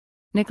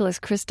Nicholas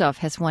Kristof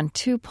has won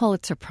 2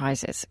 Pulitzer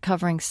Prizes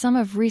covering some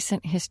of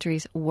recent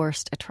history's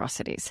worst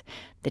atrocities: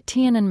 the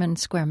Tiananmen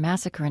Square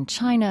massacre in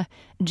China,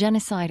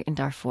 genocide in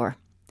Darfur.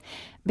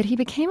 But he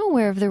became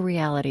aware of the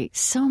reality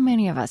so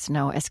many of us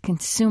know as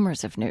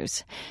consumers of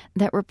news,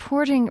 that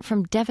reporting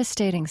from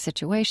devastating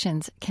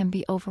situations can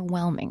be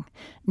overwhelming,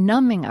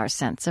 numbing our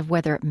sense of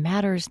whether it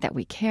matters that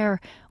we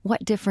care,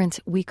 what difference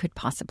we could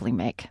possibly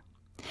make.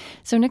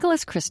 So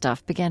Nicholas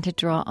Kristof began to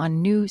draw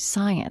on new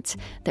science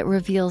that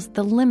reveals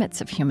the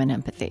limits of human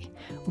empathy,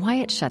 why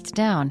it shuts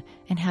down,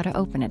 and how to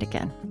open it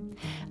again.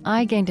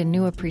 I gained a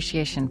new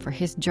appreciation for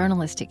his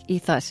journalistic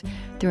ethos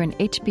through an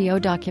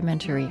HBO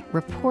documentary,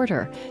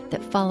 Reporter,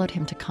 that followed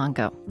him to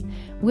Congo.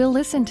 We'll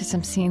listen to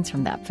some scenes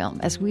from that film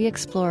as we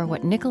explore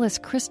what Nicholas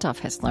Kristof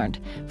has learned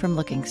from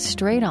looking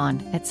straight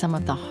on at some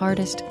of the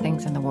hardest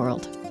things in the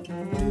world.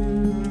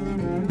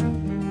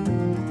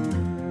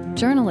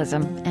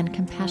 Journalism and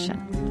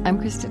compassion. I'm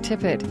Krista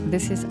Tippett.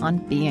 This is On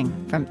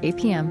Being from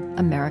APM,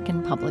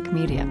 American Public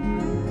Media.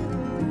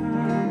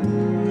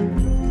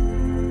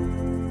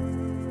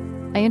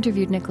 I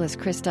interviewed Nicholas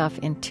Kristof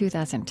in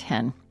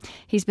 2010.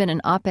 He's been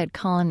an op-ed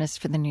columnist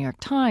for the New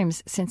York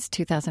Times since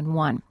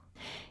 2001.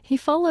 He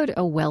followed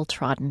a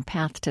well-trodden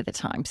path to the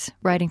Times,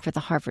 writing for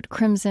the Harvard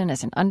Crimson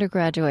as an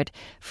undergraduate,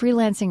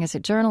 freelancing as a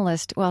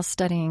journalist while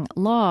studying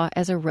law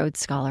as a Rhodes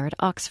Scholar at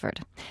Oxford.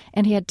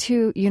 And he had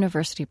 2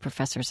 university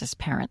professors as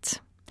parents.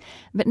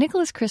 But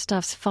Nicholas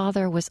Kristof's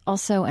father was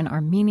also an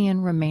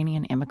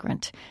Armenian-Romanian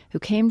immigrant who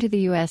came to the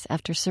U.S.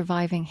 after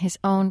surviving his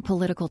own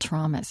political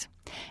traumas.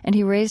 And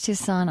he raised his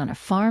son on a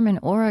farm in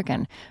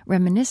Oregon,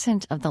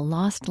 reminiscent of the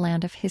lost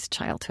land of his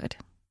childhood.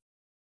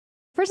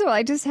 First of all,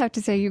 I just have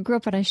to say you grew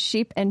up on a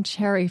sheep and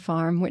cherry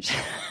farm, which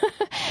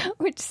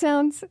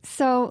sounds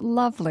so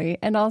lovely,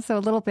 and also a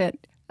little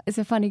bit is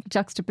a funny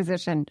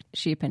juxtaposition,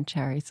 sheep and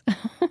cherries.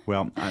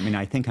 Well, I mean,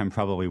 I think I'm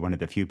probably one of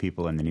the few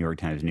people in the New York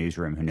Times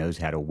newsroom who knows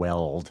how to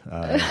weld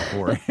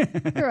or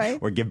right.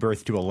 or give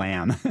birth to a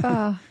lamb.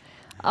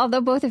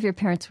 Although both of your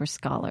parents were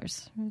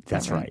scholars.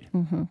 That's right.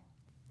 Mm-hmm.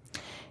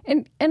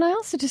 And I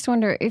also just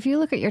wonder, if you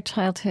look at your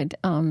childhood,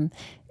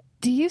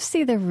 do you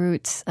see the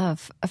roots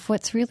of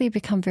what's really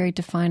become very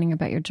defining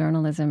about your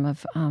journalism,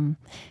 of an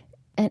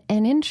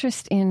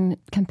interest in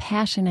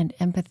compassion and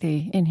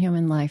empathy in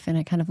human life, and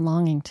a kind of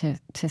longing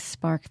to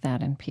spark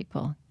that in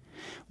people?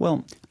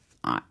 Well,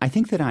 I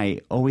think that I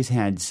always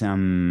had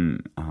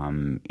some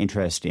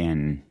interest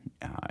in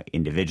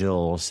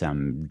individuals,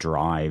 some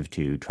drive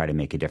to try to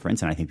make a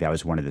difference, and I think that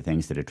was one of the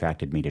things that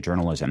attracted me to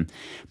journalism.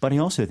 But I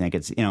also think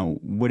it's,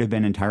 would have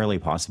been entirely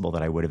possible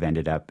that I would have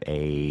ended up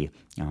a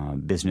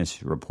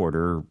business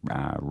reporter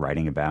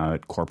writing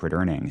about corporate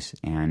earnings.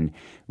 And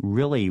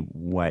really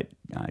what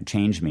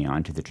changed me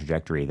onto the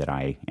trajectory that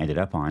I ended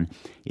up on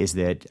is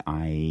that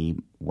I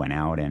went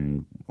out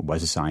and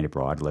was assigned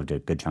abroad, lived a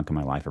good chunk of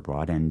my life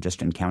abroad, and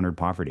just encountered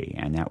poverty.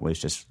 And that was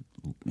just,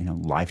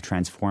 life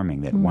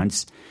transforming, that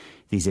once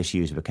these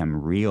issues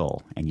become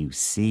real and you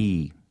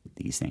see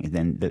these things,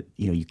 then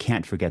you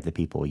can't forget the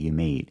people you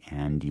meet,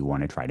 and you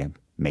want to try to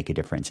make a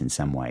difference in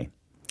some way.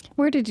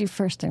 Where did you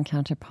first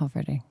encounter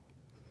poverty,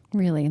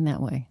 really, in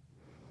that way?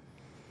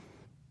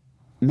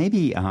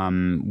 Maybe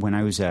when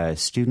I was a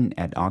student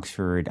at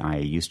Oxford, I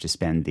used to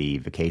spend the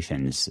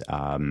vacations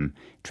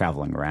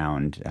traveling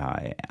around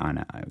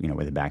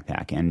with a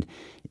backpack, and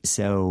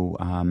so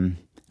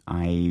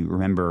I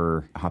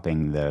remember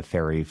hopping the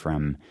ferry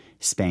from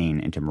Spain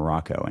into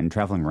Morocco and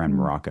traveling around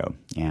Morocco,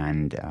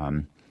 and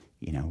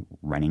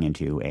running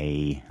into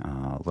a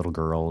little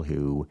girl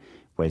who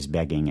was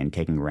begging and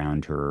taking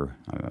around her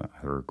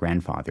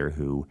grandfather,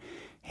 who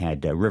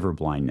had river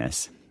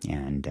blindness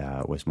and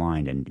was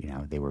blind, and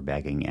they were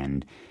begging,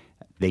 and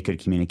they could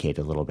communicate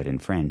a little bit in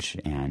French,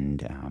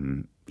 and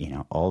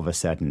all of a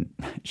sudden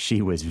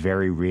she was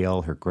very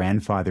real, her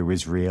grandfather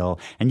was real,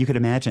 and you could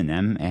imagine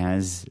them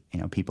as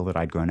people that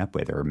I'd grown up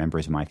with or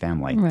members of my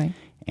family, right?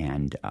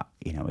 And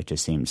it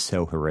just seemed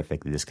so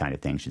horrific that this kind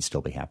of thing should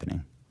still be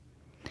happening.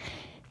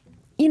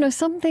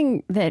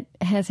 Something that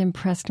has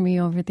impressed me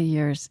over the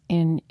years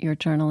in your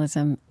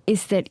journalism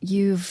is that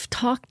you've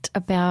talked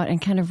about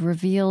and kind of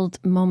revealed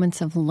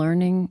moments of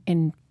learning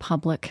in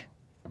public,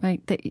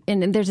 right?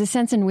 And there's a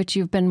sense in which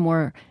you've been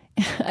more,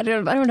 I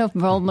don't know if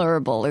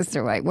vulnerable is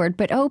the right word,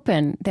 but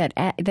open,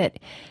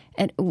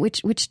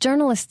 which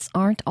journalists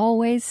aren't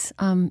always.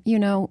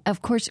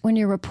 Of course, when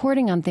you're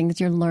reporting on things,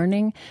 you're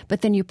learning,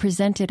 but then you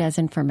present it as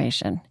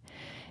information.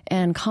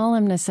 And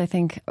columnists, I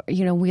think,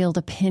 wield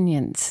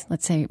opinions,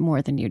 let's say,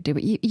 more than you do.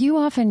 But you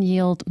often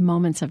yield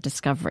moments of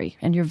discovery,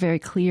 and you're very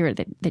clear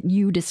that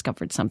you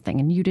discovered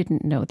something and you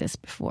didn't know this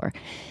before.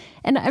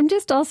 And I'm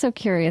just also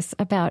curious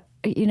about,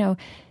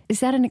 is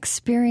that an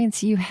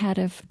experience you had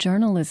of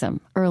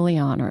journalism early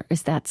on, or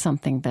is that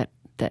something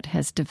that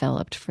has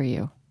developed for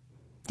you?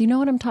 Do you know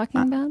what I'm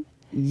talking about?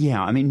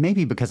 Yeah, I mean,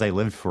 maybe because I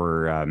lived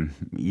for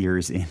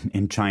years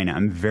in China,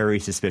 I'm very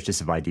suspicious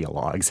of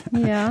ideologues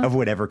of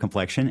whatever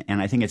complexion. And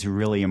I think it's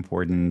really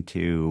important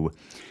to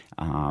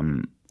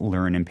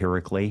learn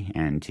empirically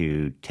and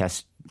to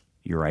test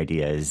your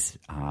ideas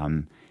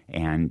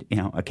and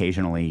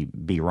occasionally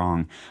be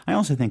wrong. I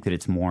also think that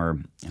it's more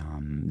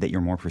that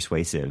you're more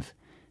persuasive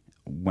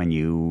when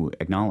you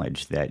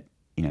acknowledge that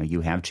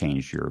you have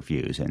changed your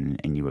views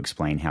and you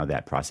explain how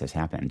that process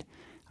happened.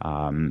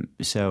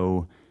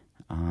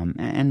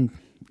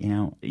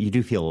 You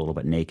do feel a little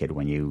bit naked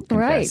when you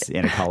confess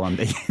in a column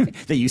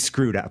that you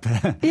screwed up.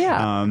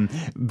 Yeah.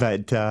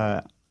 But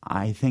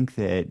I think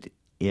that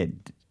it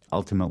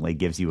ultimately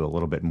gives you a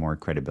little bit more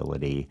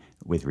credibility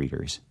with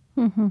readers.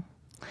 Mm-hmm.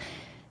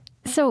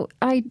 So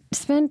I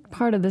spent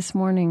part of this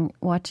morning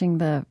watching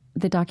the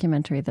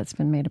documentary that's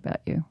been made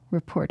about you,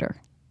 Reporter.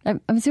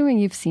 I'm assuming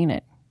you've seen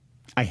it.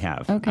 I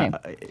have. Okay.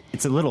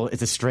 It's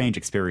a strange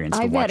experience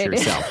to watch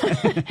yourself.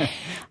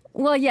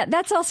 Well, yeah,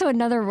 that's also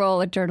another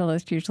role a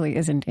journalist usually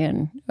isn't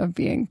in, of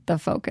being the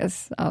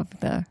focus of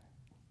the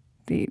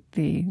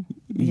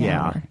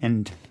hour.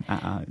 And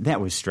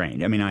that was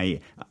strange. I mean,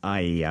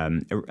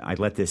 I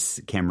let this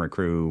camera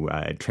crew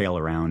trail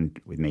around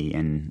with me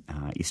in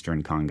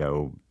Eastern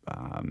Congo,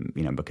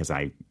 because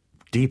I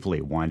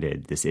deeply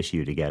wanted this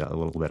issue to get a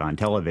little bit on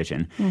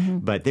television. Mm-hmm.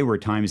 But there were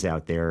times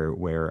out there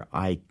where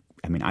I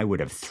would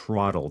have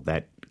throttled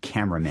that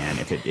cameraman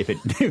if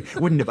it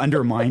wouldn't have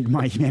undermined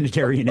my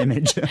humanitarian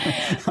image.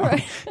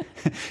 Right.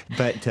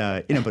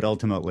 But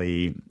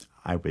ultimately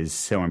I was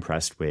so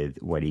impressed with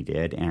what he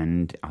did,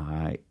 and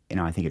I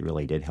think it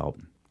really did help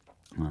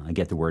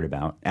get the word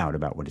out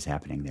about what is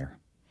happening there.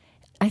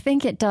 I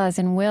think it does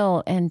and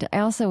will, and I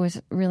also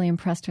was really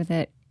impressed with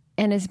it.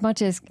 And as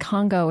much as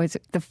Congo is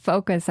the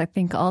focus, I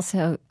think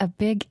also a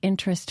big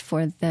interest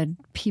for the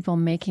people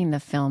making the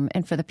film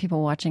and for the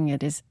people watching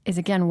it is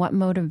again, what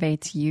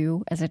motivates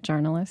you as a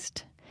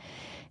journalist.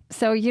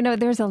 So,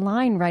 there's a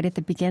line right at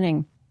the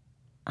beginning.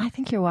 I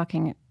think you're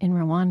walking in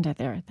Rwanda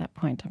there at that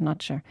point. I'm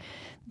not sure.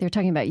 They're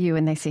talking about you,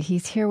 and they say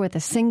he's here with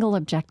a single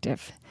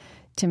objective,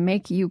 to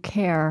make you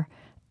care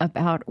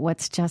about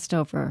what's just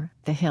over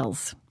the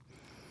hills.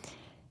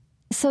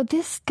 So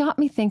this got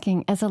me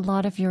thinking, as a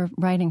lot of your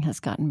writing has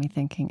gotten me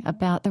thinking,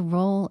 about the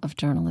role of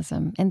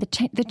journalism and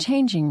the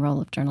changing role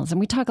of journalism.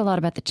 We talk a lot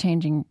about the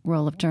changing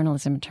role of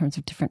journalism in terms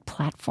of different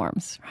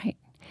platforms, right?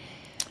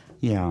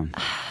 Yeah.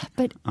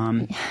 But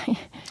I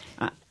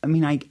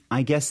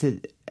guess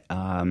that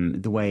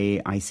the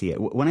way I see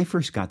it, when I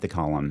first got the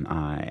column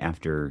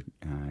after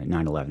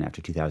 9/11,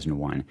 after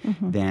 2001,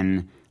 mm-hmm.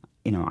 then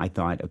I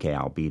thought, okay,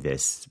 I'll be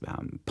this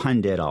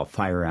pundit. I'll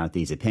fire out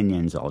these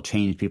opinions. I'll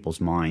change people's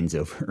minds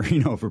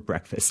over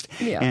breakfast.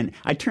 Yeah. And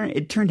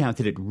it turned out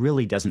that it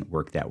really doesn't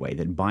work that way.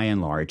 That by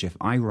and large, if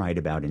I write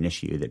about an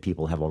issue that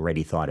people have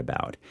already thought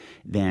about,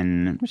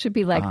 then it should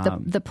be like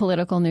the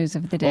political news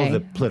of the day.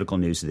 The political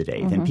news of the day.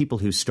 Mm-hmm. Then people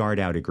who start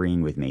out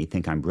agreeing with me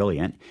think I'm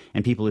brilliant,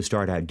 and people who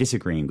start out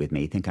disagreeing with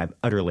me think I've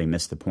utterly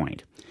missed the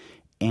point.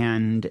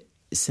 And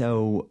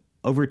so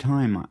over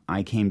time,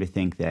 I came to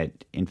think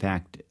that, in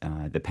fact,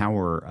 the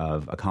power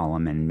of a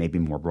column, and maybe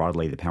more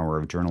broadly the power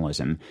of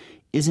journalism,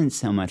 isn't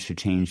so much to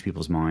change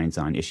people's minds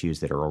on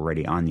issues that are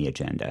already on the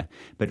agenda,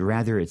 but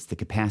rather it's the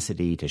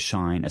capacity to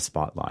shine a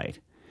spotlight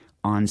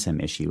on some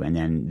issue and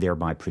then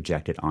thereby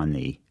project it on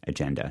the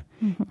agenda.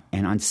 Mm-hmm.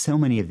 And on so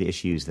many of the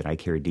issues that I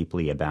care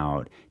deeply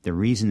about, the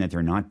reason that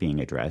they're not being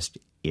addressed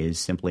is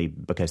simply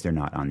because they're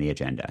not on the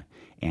agenda.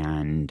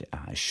 And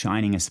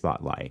shining a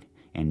spotlight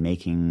and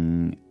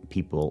making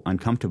people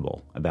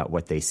uncomfortable about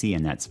what they see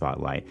in that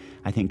spotlight,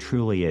 I think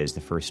truly is the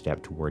first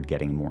step toward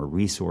getting more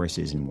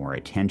resources and more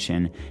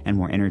attention and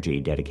more energy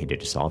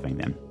dedicated to solving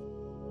them.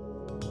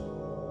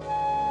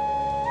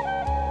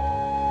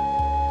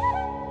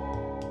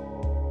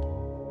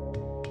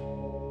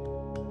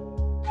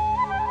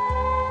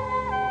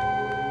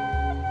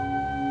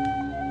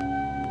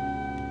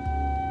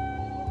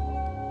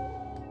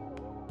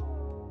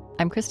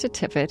 I'm Krista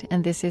Tippett,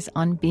 and this is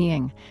On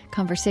Being,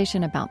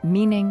 conversation about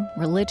meaning,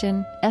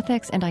 religion,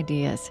 ethics, and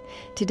ideas.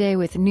 Today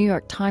with New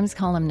York Times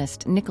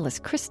columnist Nicholas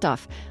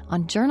Kristof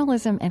on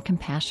journalism and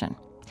compassion.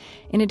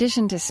 In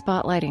addition to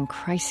spotlighting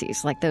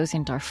crises like those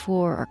in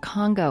Darfur or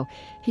Congo,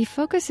 he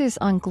focuses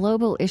on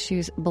global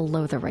issues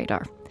below the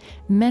radar.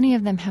 Many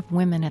of them have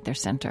women at their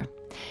center.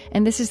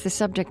 And this is the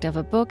subject of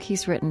a book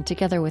he's written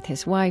together with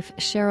his wife,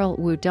 Cheryl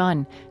Wu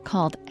Dunn,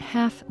 called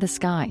Half the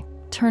Sky: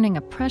 Turning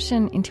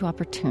Oppression into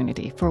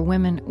Opportunity for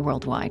Women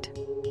Worldwide.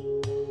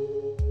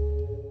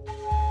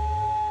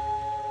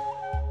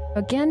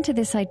 Again, to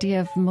this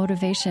idea of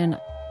motivation,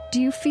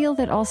 do you feel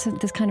that also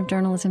this kind of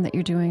journalism that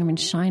you're doing,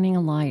 shining a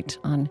light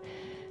on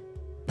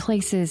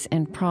places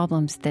and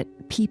problems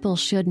that people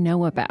should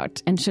know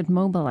about and should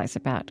mobilize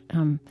about,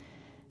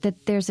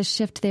 that there's a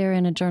shift there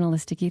in a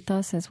journalistic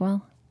ethos as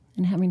well?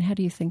 And how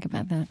do you think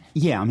about that?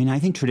 Yeah, I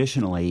think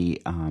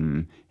traditionally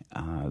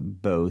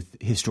both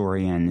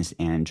historians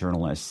and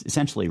journalists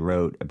essentially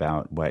wrote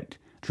about what,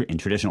 in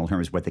traditional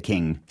terms, what the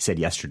king said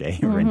yesterday,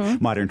 or in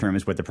modern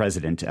terms, what the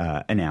president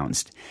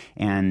announced.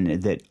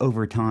 And that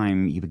over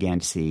time, you began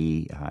to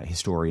see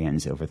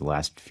historians over the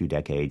last few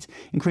decades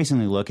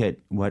increasingly look at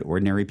what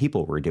ordinary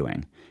people were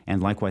doing.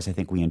 And likewise, I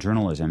think we in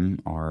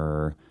journalism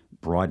are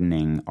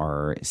broadening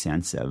our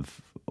sense of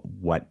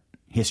what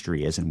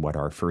history is and what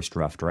our first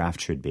rough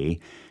draft should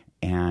be,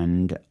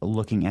 and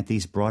looking at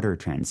these broader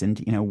trends.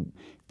 And,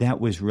 that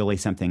was really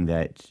something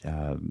that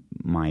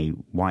my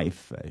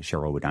wife,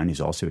 Cheryl Woodun, who's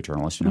also a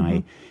journalist, and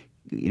I,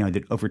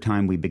 that over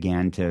time we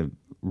began to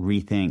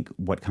rethink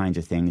what kinds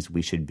of things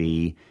we should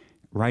be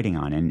writing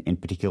on. And in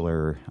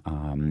particular,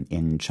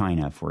 in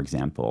China, for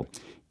example,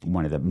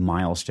 one of the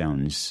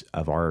milestones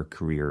of our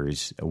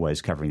careers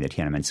was covering the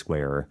Tiananmen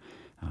Square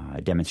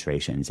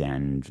demonstrations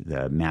and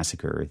the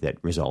massacre that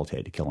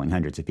resulted, killing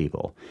hundreds of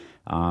people.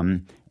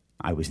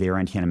 I was there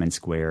on Tiananmen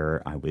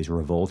Square. I was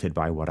revolted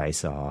by what I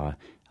saw.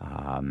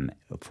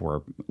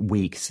 For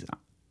weeks,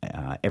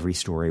 every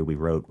story we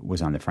wrote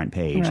was on the front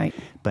page. Right.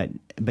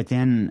 But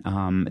then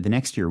the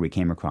next year we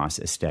came across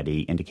a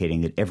study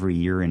indicating that every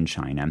year in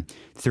China,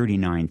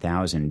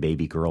 39,000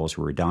 baby girls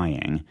were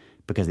dying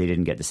because they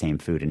didn't get the same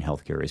food and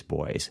health care as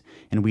boys.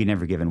 And we'd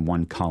never given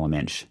one column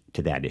inch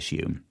to that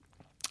issue.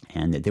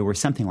 And that there were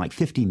something like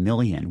 50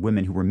 million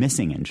women who were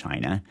missing in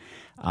China,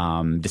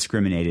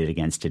 discriminated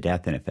against to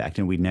death, in effect.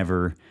 And we'd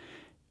never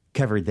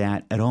covered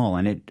that at all.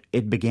 And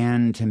it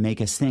began to make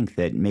us think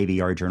that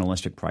maybe our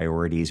journalistic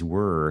priorities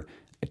were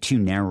too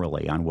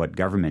narrowly on what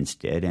governments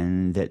did,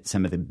 and that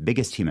some of the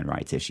biggest human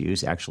rights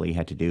issues actually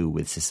had to do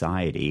with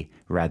society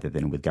rather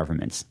than with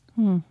governments.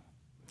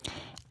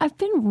 I've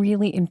been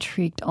really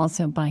intrigued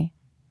also by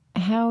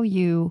how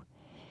you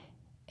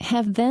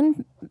have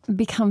then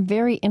become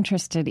very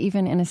interested,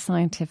 even in a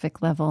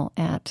scientific level,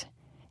 at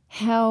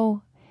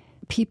how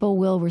people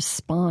will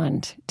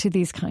respond to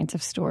these kinds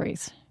of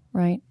stories,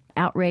 right?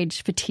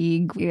 Outrage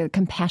fatigue,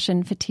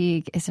 compassion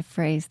fatigue is a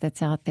phrase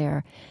that's out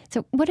there.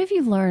 So what have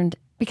you learned?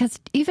 Because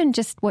even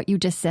just what you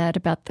just said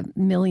about the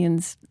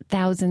millions,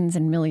 thousands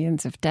and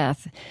millions of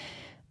death,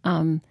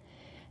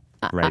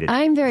 Right.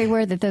 I'm very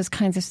aware that those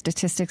kinds of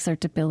statistics are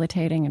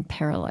debilitating and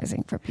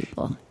paralyzing for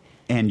people.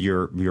 And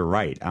you're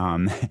right.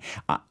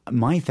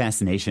 My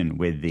fascination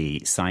with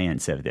the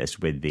science of this,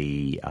 with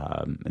the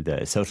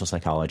social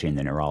psychology and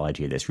the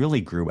neurology of this,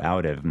 really grew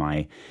out of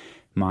my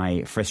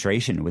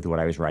frustration with what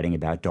I was writing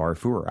about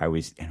Darfur.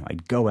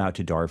 I'd go out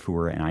to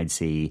Darfur and I'd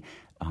see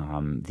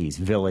these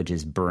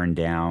villages burned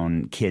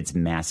down, kids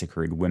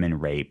massacred, women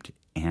raped,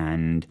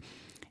 and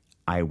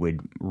I would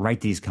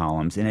write these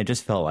columns, and it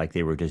just felt like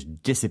they were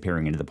just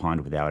disappearing into the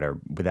pond without a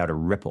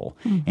ripple.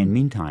 Mm-hmm. And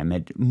meantime,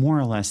 at more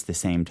or less the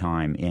same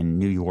time in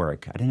New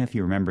York, I don't know if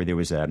you remember, there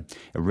was a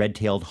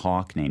red-tailed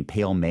hawk named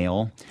Pale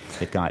Male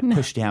that got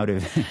pushed out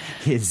of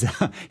his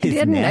nest.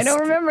 I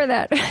don't remember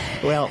that.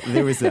 Well,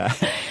 it was a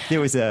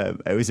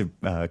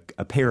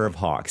pair of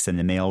hawks, and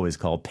the male was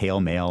called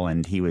Pale Male,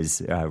 and he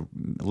was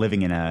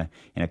living in a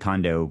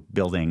condo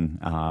building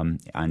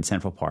on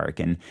Central Park,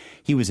 and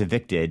he was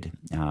evicted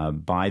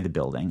by the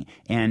building,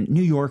 and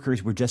New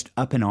Yorkers were just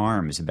up in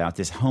arms about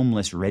this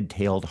homeless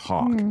red-tailed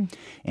hawk.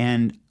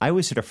 And I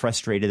was sort of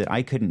frustrated that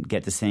I couldn't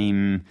get the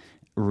same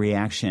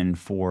reaction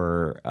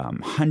for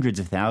hundreds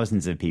of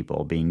thousands of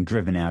people being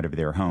driven out of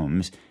their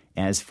homes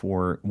as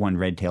for one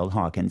red-tailed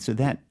hawk. And so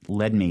that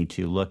led me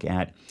to look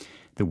at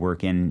the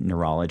work in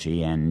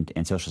neurology and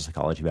social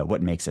psychology about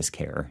what makes us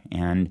care.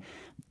 And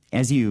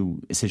as you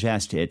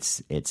suggest,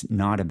 it's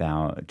not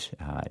about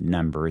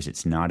numbers.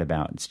 It's not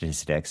about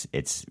statistics.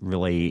 It's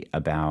really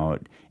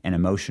about an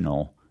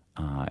emotional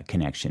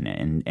connection.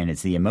 And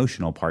it's the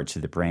emotional parts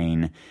of the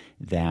brain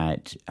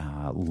that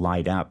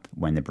light up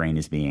when the brain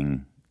is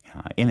being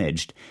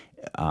imaged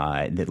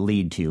that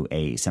lead to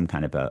some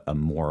kind of a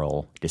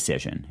moral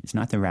decision. It's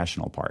not the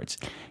rational parts.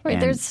 Right.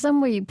 There's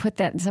somewhere you put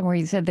that, and somewhere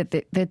you said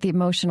that the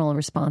emotional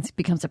response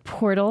becomes a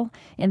portal,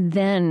 and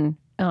then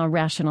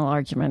rational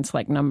arguments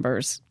like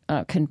numbers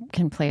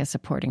can play a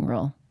supporting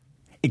role.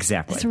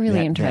 Exactly. It's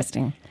really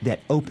interesting. That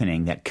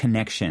opening, that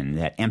connection,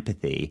 that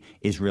empathy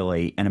is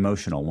really an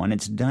emotional one.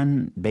 It's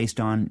done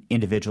based on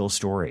individual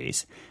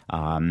stories.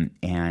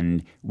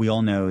 And we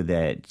all know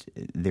that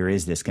there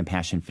is this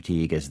compassion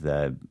fatigue as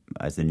the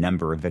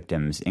number of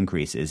victims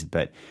increases.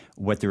 But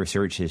what the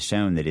research has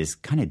shown that is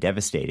kind of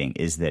devastating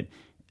is that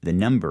the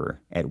number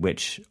at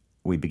which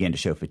we begin to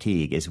show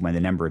fatigue is when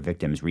the number of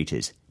victims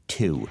reaches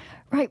 2.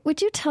 Right.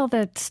 Would you tell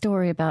that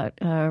story about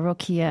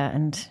Rokia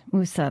and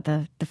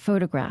Musa, the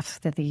photographs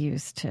that they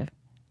used to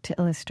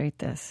illustrate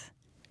this?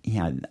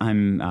 Yeah,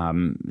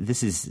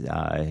 this is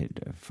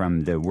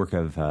from the work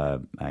of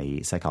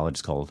a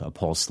psychologist called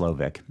Paul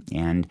Slovic,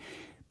 and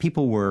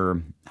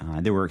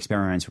there were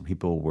experiments where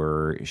people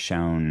were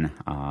shown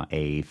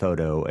a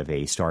photo of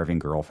a starving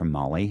girl from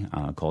Mali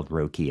called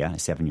Rokia, a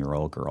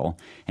 7-year-old girl,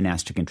 and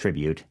asked to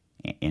contribute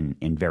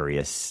in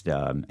various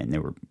and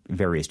there were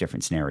various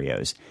different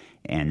scenarios,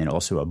 and then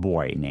also a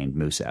boy named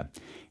Musa.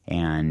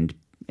 And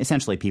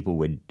essentially people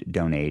would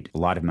donate a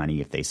lot of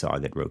money if they saw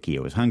that Rokia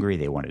was hungry.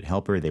 They wanted to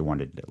help her. They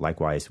wanted,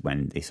 likewise,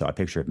 when they saw a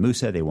picture of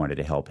Musa, they wanted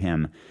to help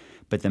him.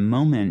 But the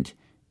moment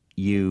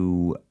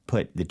you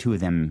put the two of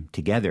them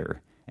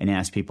together and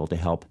ask people to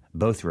help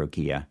both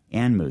Rokia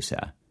and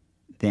Musa,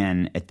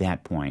 then at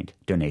that point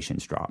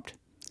donations dropped.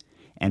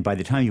 And by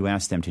the time you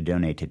asked them to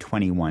donate to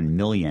 21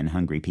 million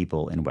hungry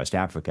people in West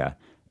Africa,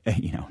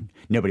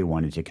 nobody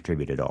wanted to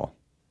contribute at all.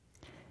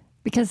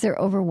 Because they're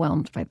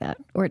overwhelmed by that,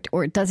 or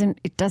it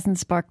doesn't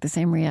spark the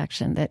same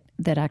reaction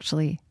that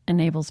actually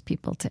enables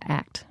people to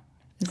act.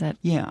 Is that?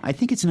 Yeah, I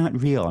think it's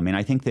not real. I mean,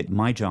 I think that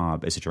my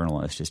job as a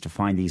journalist is to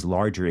find these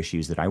larger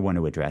issues that I want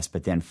to address,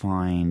 but then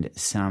find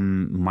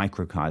some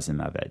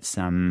microcosm of it,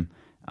 some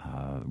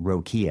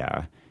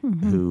Rokia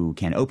who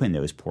can open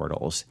those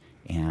portals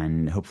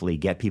and hopefully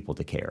get people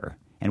to care.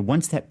 And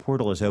once that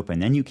portal is open,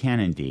 then you can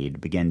indeed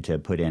begin to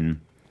put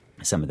in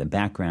some of the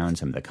background,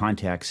 some of the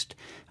context,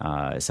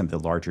 some of the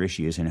larger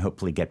issues, and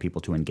hopefully get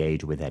people to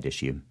engage with that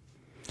issue.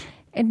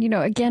 And,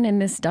 again, in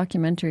this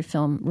documentary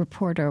film,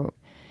 Reporter,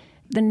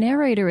 the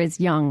narrator is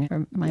young. Or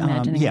am I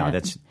imagining yeah,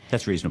 that?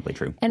 that's reasonably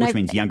true, which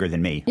means younger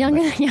than me.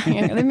 Younger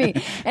than me.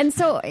 And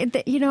so,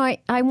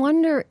 I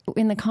wonder,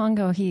 in the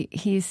Congo,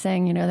 he's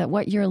saying, that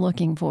what you're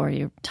looking for,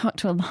 you talk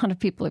to a lot of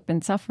people who've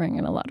been suffering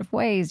in a lot of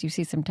ways. You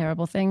see some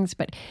terrible things,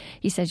 but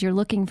he says you're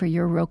looking for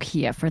your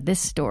Rokia, for this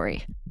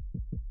story.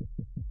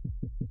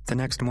 The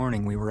next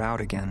morning, we were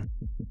out again.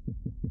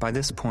 By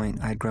this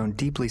point, I'd grown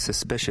deeply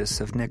suspicious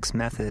of Nick's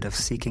method of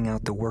seeking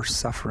out the worst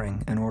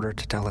suffering in order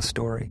to tell a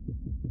story.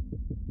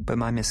 But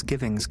my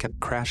misgivings kept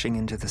crashing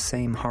into the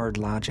same hard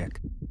logic,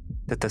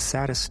 that the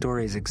saddest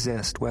stories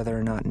exist whether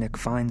or not Nick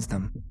finds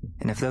them,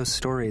 and if those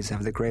stories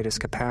have the greatest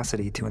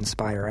capacity to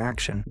inspire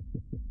action,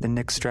 then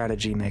Nick's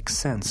strategy makes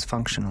sense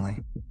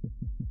functionally.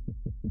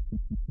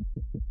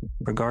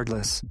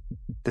 Regardless,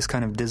 this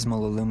kind of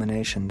dismal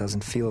illumination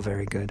doesn't feel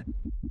very good.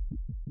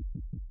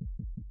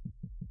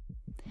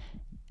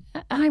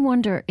 I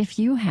wonder if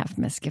you have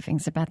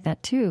misgivings about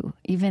that too,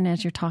 even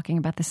as you're talking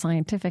about the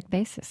scientific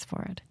basis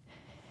for it.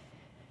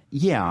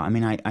 Yeah, I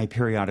mean, I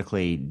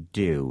periodically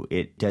do.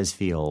 It does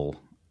feel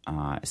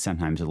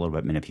sometimes a little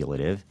bit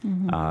manipulative.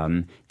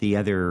 The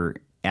other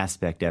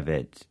aspect of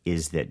it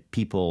is that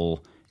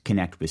people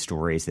connect with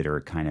stories that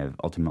are kind of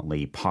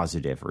ultimately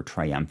positive or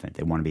triumphant.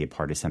 They want to be a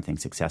part of something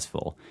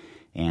successful.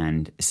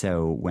 And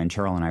so when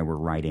Cheryl and I were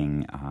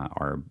writing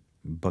our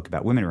book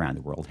about women around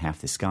the world,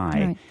 Half the Sky,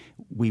 right,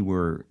 we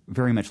were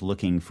very much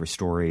looking for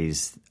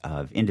stories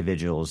of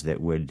individuals that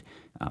would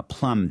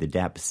plumb the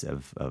depths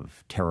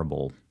of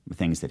terrible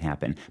things that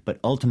happen, but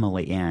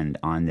ultimately end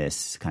on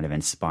this kind of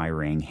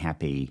inspiring,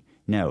 happy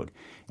note.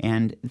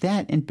 And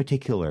that in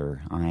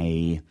particular,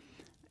 I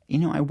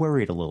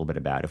worried a little bit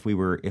about if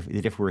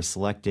we're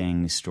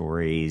selecting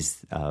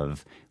stories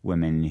of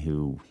women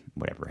who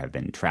have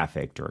been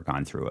trafficked or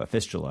gone through a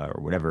fistula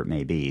or whatever it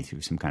may be,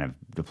 through some kind of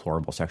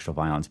deplorable sexual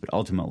violence, but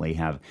ultimately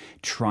have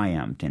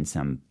triumphed in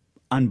some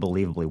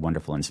unbelievably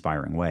wonderful,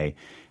 inspiring way,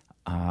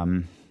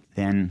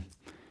 then,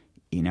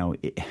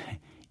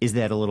 is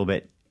that a little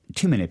bit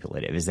too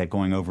manipulative? Is that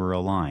going over a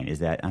line? Is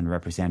that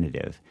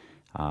unrepresentative?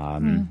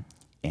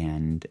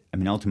 And I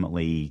mean,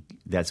 ultimately,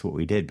 that's what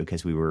we did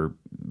because we were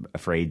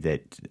afraid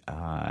that,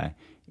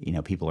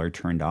 people are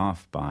turned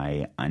off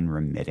by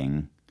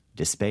unremitting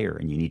despair,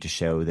 and you need to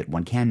show that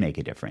one can make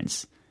a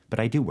difference. But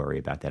I do worry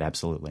about that,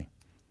 absolutely.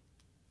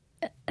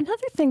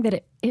 Another thing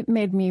that it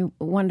made me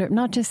wonder,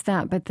 not just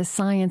that, but the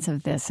science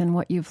of this and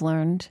what you've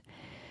learned,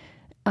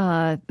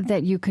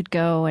 that you could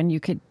go and you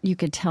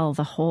could tell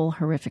the whole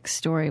horrific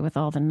story with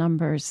all the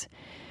numbers,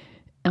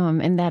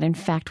 and that in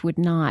fact would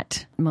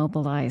not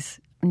mobilize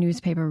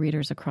newspaper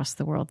readers across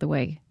the world the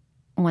way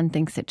one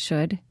thinks it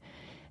should.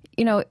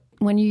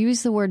 When you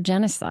use the word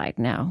genocide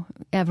now,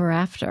 ever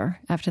after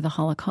the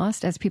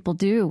Holocaust, as people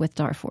do with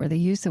Darfur, they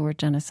use the word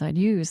genocide,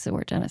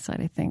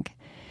 I think.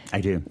 I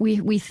do.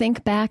 We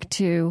think back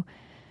to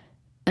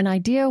an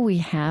idea we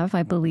have,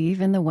 I believe,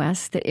 in the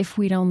West, that if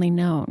we'd only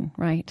known,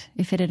 right,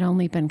 if it had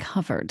only been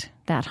covered,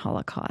 that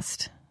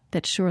Holocaust,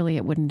 that surely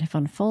it wouldn't have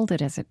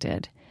unfolded as it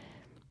did.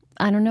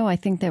 I don't know. I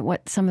think that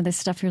what some of this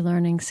stuff you're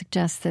learning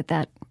suggests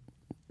that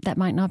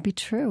might not be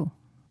true.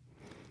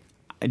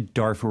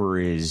 Darfur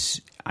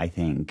is, I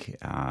think,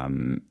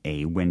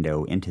 a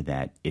window into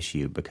that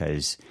issue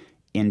because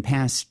in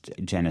past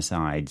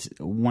genocides,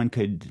 one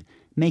could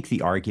make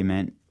the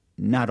argument,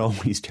 not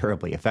always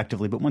terribly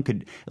effectively, but one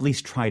could at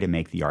least try to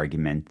make the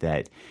argument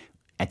that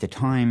at the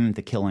time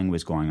the killing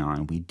was going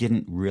on, we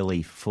didn't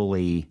really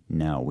fully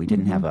know. We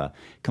didn't have a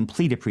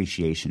complete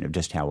appreciation of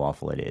just how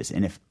awful it is.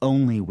 And if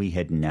only we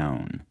had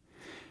known.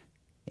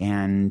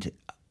 And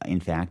in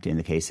fact, in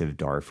the case of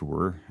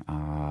Darfur,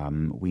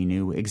 we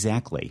knew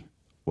exactly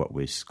what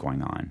was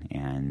going on.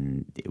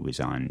 And it was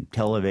on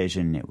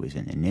television, it was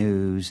in the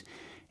news,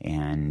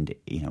 and,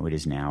 it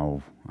has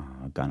now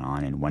gone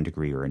on in one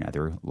degree or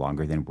another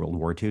longer than World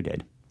War II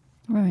did.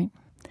 Right.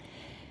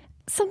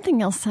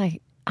 Something else I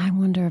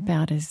wonder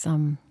about is,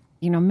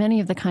 many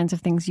of the kinds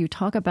of things you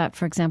talk about,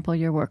 for example,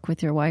 your work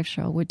with your wife,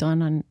 Cheryl, were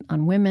done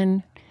on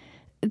women.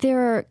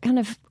 There are kind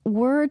of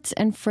words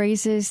and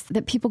phrases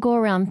that people go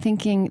around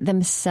thinking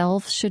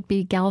themselves should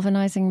be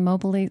galvanizing,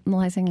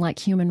 mobilizing, like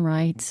human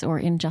rights or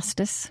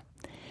injustice,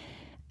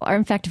 are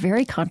in fact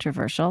very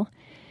controversial,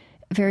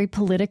 very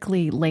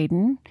politically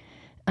laden.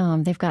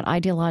 They've got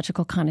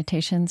ideological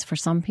connotations for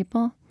some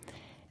people.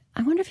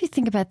 I wonder if you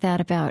think about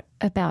that,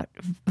 about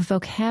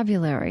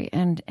vocabulary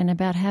and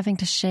about having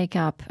to shake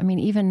up. I mean,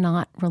 even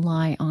not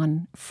rely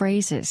on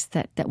phrases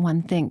that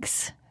one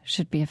thinks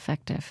should be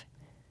effective.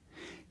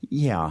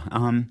 Yeah.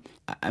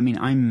 I mean,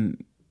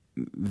 I'm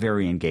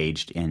very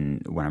engaged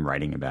in when I'm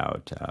writing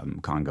about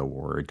Congo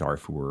or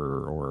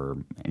Darfur or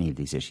any of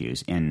these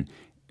issues, and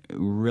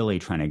really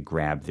trying to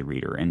grab the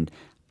reader. And,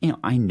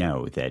 I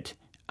know that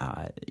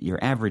your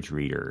average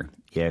reader,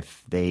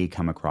 if they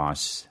come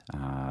across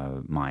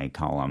my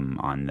column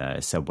on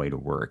the subway to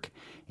work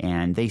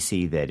and they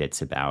see that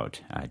it's about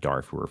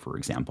Darfur, for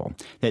example,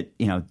 that,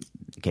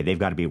 they've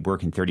got to be at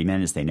work in 30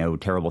 minutes. They know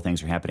terrible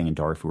things are happening in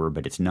Darfur,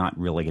 but it's not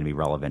really going to be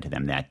relevant to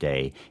them that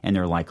day, and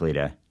they're likely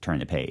to turn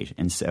the page.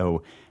 And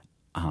so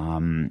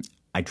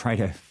I try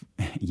to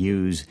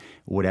use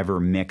whatever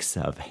mix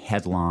of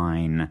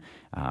headline,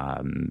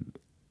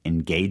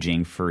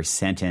 engaging first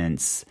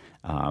sentence,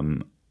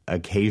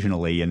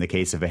 occasionally, in the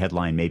case of a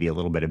headline, maybe a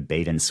little bit of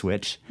bait and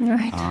switch,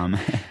 right.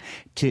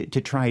 To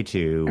try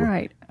to,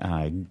 right.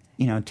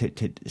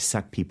 To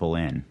suck people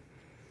in.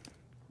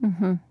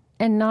 Mm-hmm.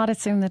 And not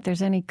assume that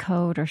there's any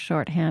code or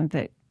shorthand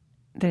that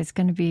is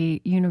going to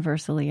be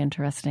universally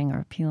interesting or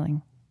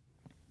appealing.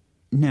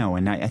 No,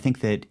 and I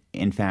think that,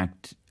 in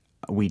fact,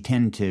 we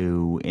tend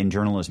to, in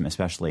journalism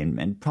especially,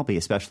 and probably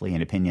especially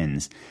in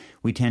opinions,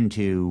 we tend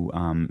to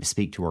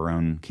speak to our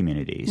own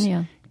communities.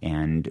 Yeah.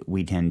 And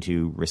we tend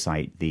to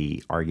recite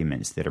the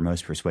arguments that are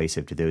most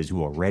persuasive to those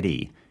who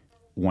already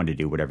want to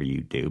do whatever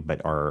you do,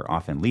 but are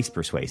often least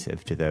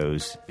persuasive to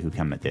those who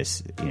come at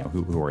this,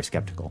 who are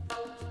skeptical.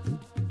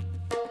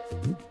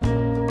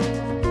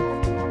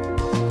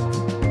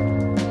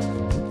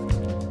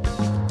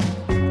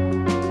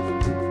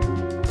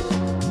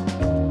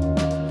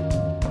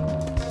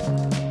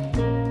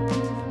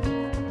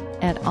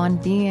 At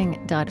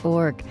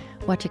onbeing.org,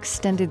 watch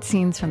extended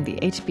scenes from the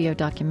HBO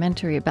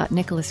documentary about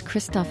Nicholas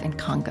Kristof in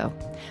Congo.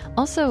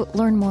 Also,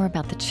 learn more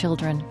about the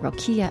children,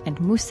 Rokia and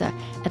Musa,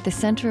 at the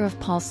center of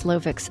Paul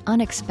Slovik's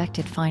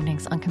unexpected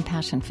findings on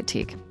compassion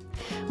fatigue.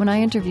 When I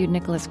interviewed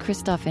Nicholas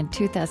Kristof in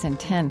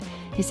 2010,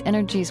 his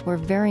energies were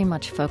very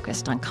much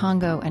focused on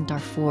Congo and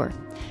Darfur.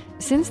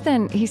 Since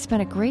then, he's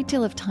spent a great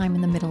deal of time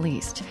in the Middle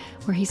East,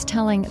 where he's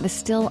telling the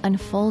still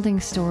unfolding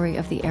story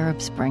of the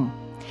Arab Spring.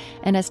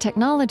 And as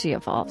technology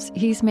evolves,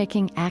 he's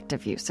making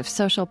active use of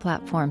social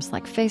platforms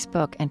like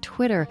Facebook and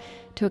Twitter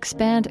to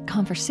expand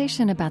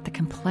conversation about the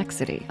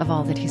complexity of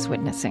all that he's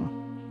witnessing.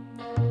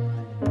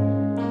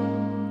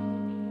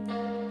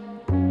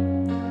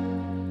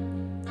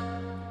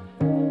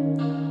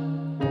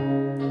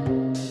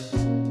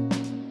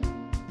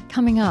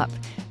 Coming up,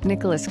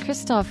 Nicholas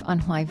Kristof on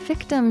why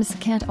victims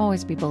can't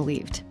always be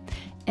believed,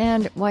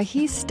 and why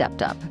he's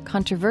stepped up,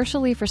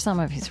 controversially for some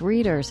of his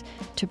readers,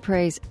 to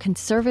praise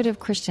conservative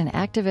Christian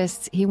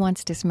activists he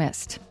once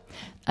dismissed.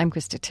 I'm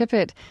Krista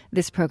Tippett.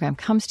 This program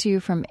comes to you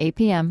from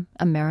APM,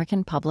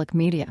 American Public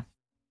Media.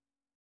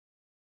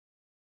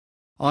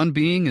 On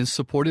Being is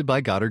supported by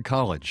Goddard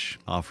College,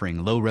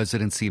 offering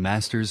low-residency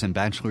master's and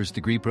bachelor's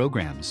degree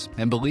programs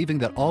and believing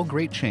that all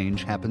great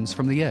change happens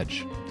from the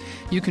edge.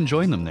 You can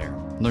join them there.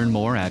 Learn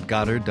more at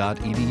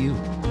goddard.edu.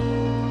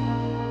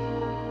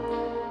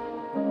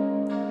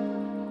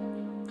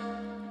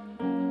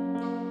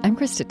 I'm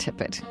Krista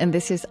Tippett, and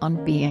this is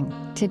On Being.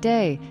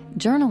 Today,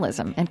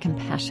 journalism and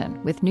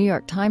compassion with New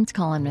York Times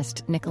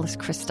columnist Nicholas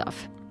Kristof.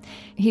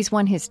 He's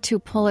won his 2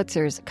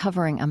 Pulitzers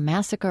covering a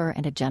massacre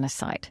and a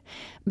genocide.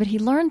 But he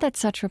learned that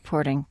such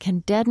reporting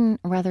can deaden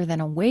rather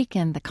than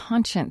awaken the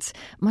conscience,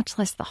 much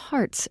less the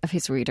hearts of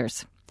his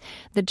readers.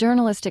 The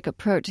journalistic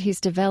approach he's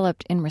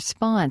developed in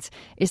response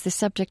is the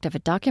subject of a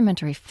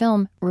documentary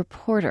film,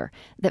 Reporter,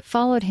 that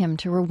followed him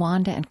to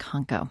Rwanda and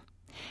Congo.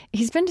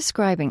 He's been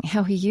describing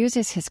how he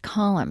uses his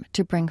column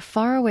to bring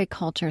faraway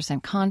cultures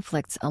and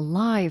conflicts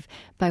alive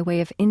by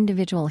way of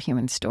individual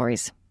human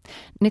stories.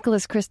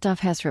 Nicholas Kristof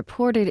has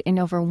reported in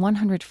over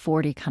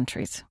 140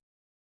 countries.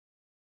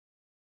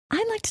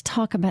 I'd like to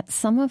talk about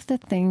some of the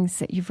things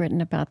that you've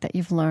written about, that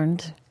you've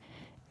learned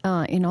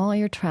in all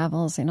your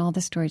travels, in all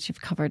the stories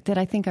you've covered, that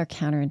I think are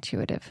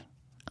counterintuitive.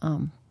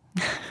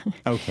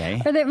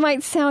 Okay. Or that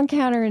might sound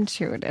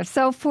counterintuitive.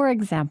 So, for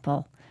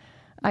example,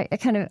 I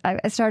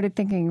started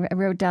thinking, I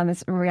wrote down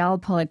this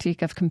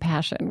realpolitik of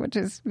compassion, which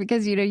is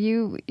because,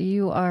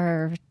 you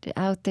are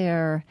out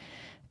there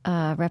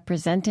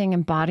representing,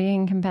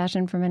 embodying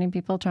compassion for many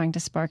people, trying to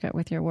spark it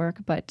with your work,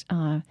 but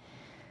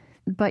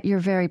you're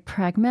very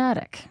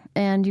pragmatic,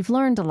 and you've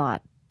learned a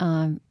lot.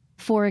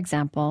 For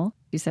example,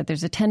 you said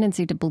there's a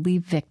tendency to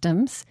believe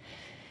victims,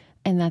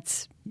 and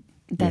that's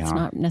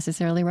not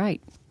necessarily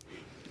right.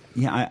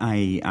 Yeah,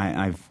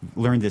 I've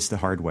learned this the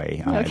hard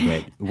way. Okay.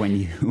 That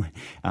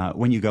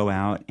when you go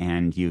out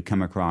and you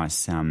come across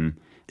some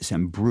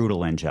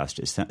brutal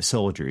injustice,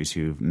 soldiers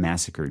who've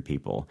massacred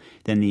people,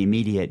 then the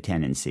immediate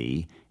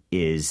tendency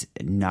is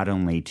not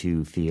only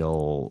to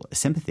feel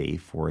sympathy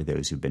for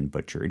those who've been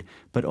butchered,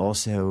 but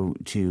also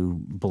to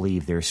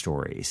believe their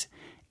stories.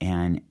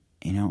 And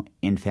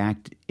in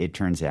fact, it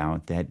turns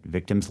out that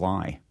victims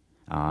lie.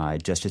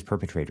 just as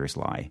perpetrators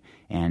lie.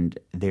 And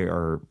they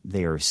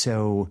are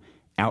so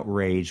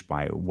outraged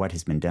by what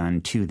has been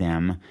done to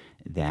them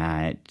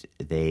that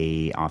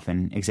they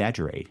often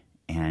exaggerate.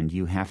 And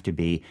you have to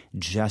be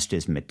just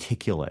as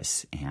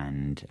meticulous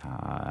and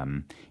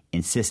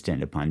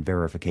insistent upon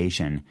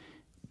verification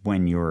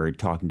when you're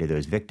talking to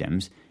those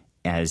victims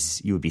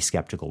as you would be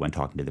skeptical when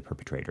talking to the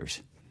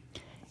perpetrators.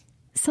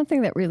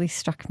 Something that really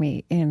struck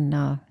me in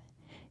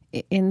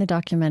the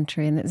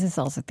documentary, and this is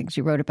also things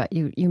you wrote about,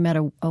 you met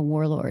a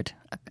warlord,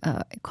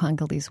 a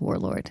Congolese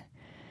warlord.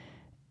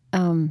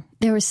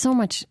 There's so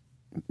much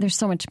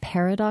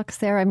paradox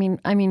there. I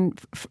mean,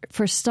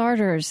 for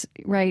starters,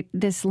 right,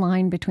 this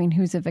line between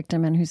who's a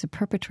victim and who's a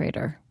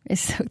perpetrator is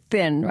so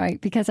thin, right?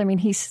 Because,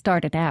 he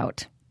started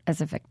out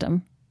as a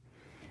victim.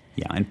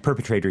 Yeah, and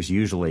perpetrators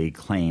usually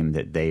claim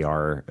that they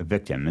are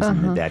victims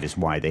and that is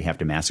why they have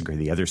to massacre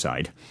the other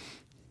side.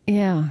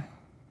 Yeah.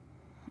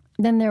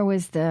 Then there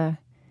was the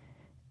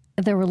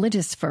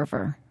religious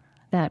fervor,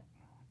 that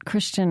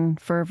Christian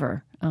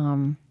fervor,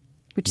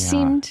 which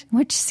seemed,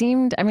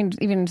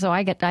 even so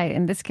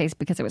in this case,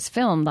 because it was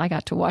filmed, I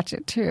got to watch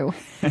it too.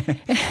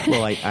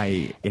 Well,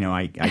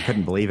 I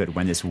couldn't believe it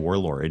when this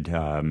warlord,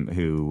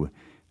 who,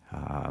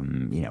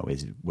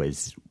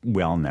 was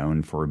well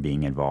known for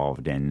being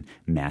involved in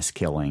mass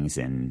killings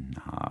and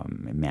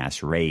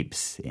mass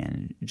rapes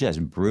and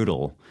just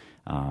brutal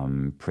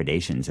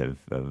predations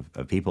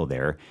of people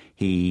there.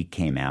 He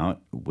came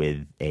out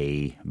with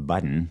a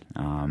button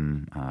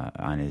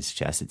on his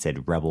chest that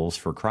said "Rebels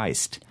for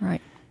Christ."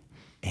 Right.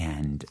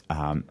 And,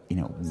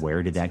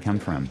 where did that come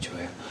from?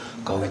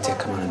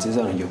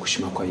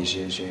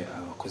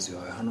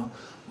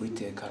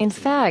 In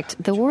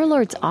fact, the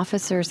warlord's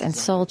officers and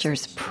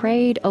soldiers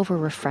prayed over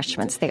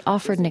refreshments they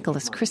offered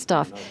Nicholas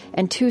Kristof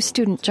and 2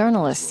 student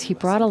journalists he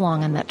brought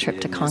along on that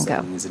trip to Congo.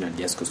 Amen.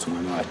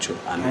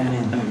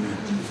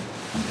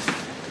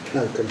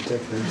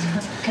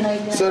 Can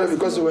I? Sorry,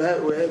 because we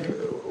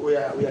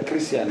are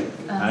Christian.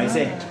 I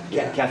say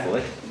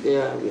Catholic.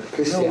 Yeah, we are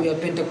Christian. No, we are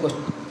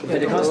Pentecostal.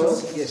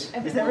 Pentecostal? Yes.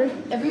 Is that right?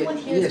 Everyone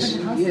here is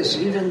Pentecostal. Yes,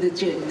 even the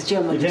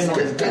chairman.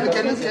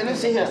 Can you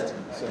see here?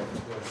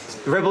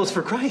 Rebels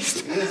for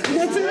Christ. That's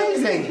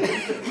amazing.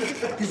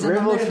 It's an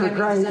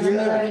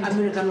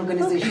American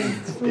organization.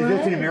 Is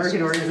that an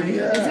American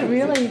organization? Is it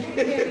really?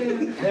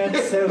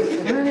 That's so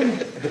funny.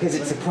 Because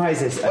it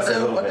surprises us a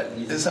little bit.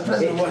 It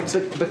surprises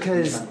what?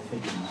 Because,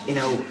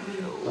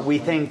 we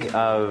think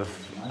of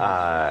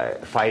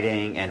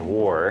fighting and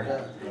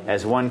war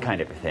as one kind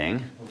of a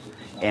thing,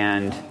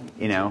 and,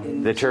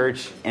 the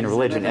church and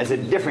religion as a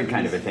different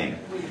kind of a thing.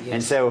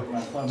 And so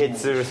it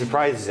sort of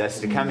surprises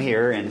us to come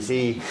here and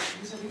see,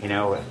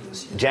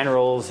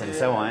 generals and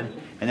so on,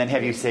 and then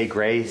have you say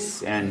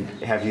grace and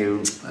have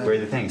you wear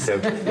the thing. So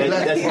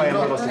that's why I'm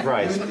a little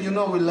surprised. We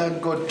like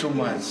God too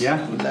much.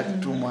 Yeah? We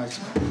like too much.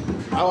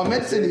 Our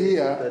medicine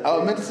here,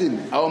 our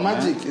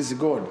magic is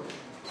God.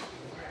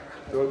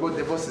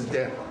 The boss is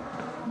there.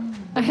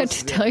 I had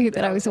to tell you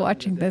that I was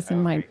watching this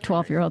and my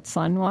 12-year-old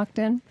son walked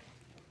in,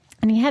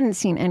 and he hadn't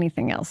seen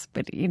anything else,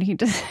 but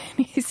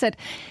he said,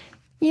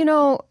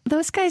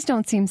 those guys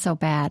don't seem so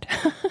bad.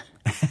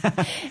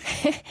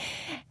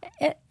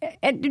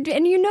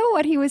 And you know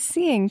what he was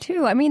seeing,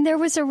 too. There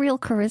was a real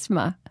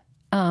charisma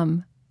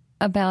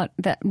about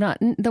that. Not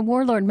the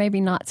warlord,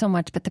 maybe not so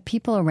much, but the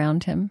people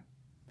around him.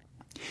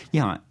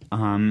 Yeah.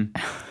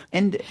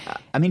 And,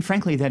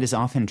 frankly, that is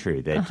often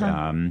true.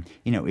 That,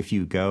 if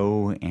you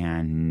go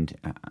and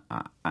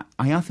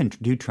I often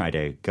do try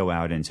to go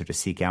out and sort of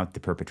seek out the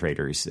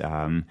perpetrators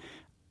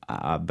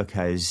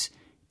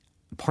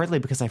partly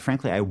because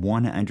I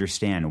want to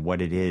understand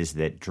what it is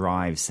that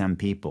drives some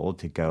people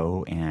to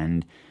go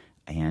and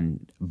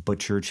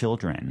butcher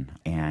children,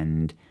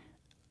 and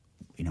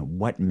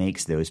what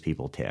makes those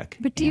people tick.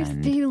 But do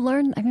you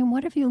learn?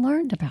 What have you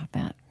learned about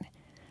that?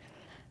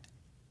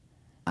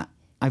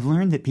 I've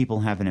learned that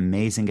people have an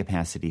amazing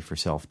capacity for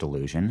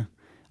self-delusion,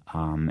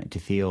 to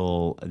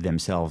feel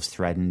themselves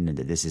threatened, and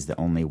that this is the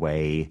only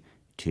way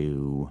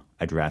to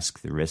address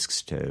the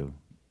risks to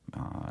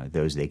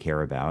those they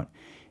care about.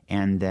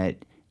 And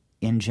that,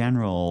 in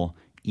general,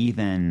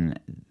 even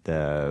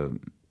the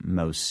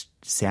most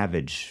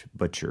savage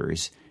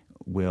butchers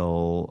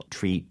will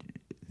treat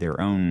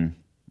their own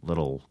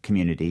little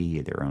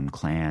community, their own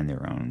clan,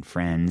 their own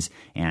friends,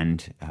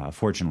 and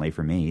fortunately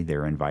for me,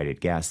 their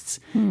invited guests,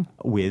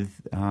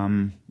 with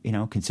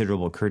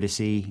considerable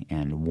courtesy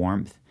and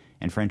warmth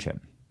and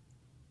friendship.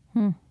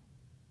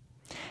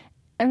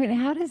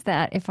 How does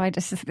that, if I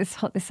just,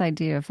 this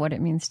idea of what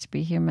it means to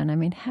be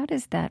human, how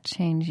does that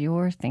change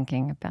your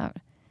thinking about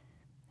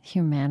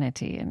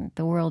humanity and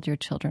the world your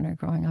children are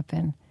growing up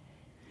in?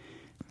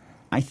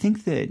 I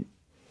think that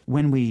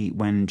when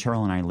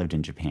Cheryl and I lived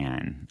in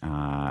Japan,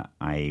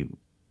 I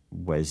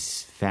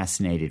was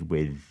fascinated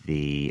with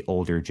the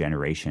older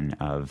generation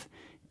of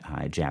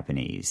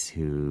Japanese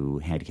who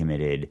had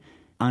committed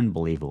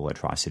unbelievable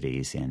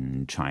atrocities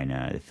in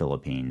China, the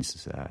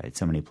Philippines, at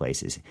so many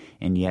places,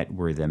 and yet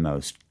were the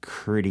most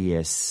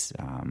courteous,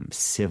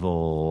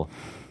 civil,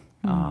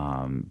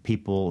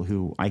 people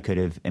who I could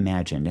have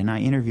imagined. And I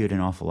interviewed an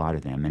awful lot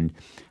of them. And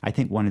I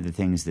think one of the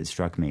things that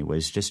struck me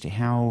was just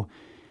how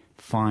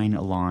fine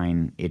a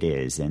line it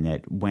is, and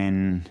that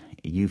when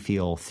you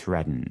feel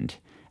threatened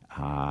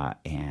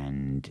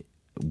and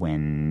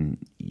when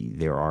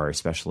there are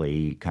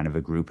especially kind of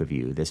a group of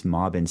you, this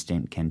mob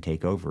instinct can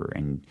take over,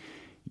 and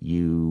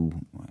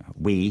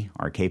we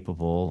are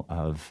capable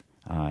of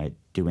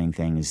doing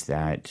things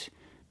that,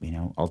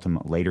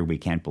 ultimately later we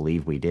can't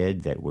believe we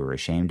did, that we're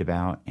ashamed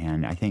about.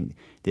 And I think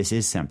this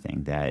is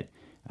something that,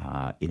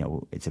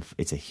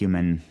 it's a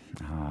human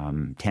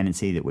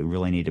tendency that we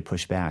really need to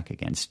push back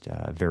against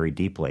very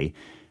deeply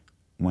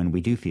when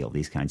we do feel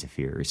these kinds of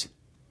fears.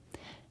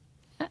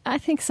 I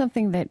think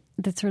something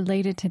that's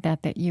related to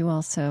that you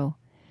also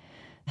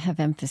have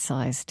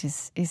emphasized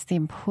is the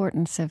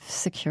importance of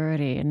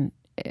security and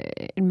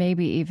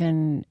maybe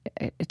even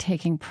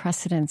taking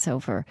precedence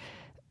over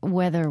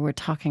whether we're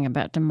talking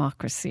about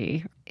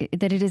democracy,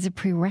 that it is a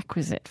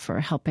prerequisite for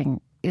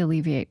helping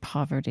alleviate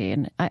poverty.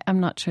 And I'm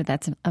not sure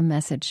that's a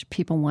message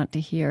people want to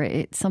hear.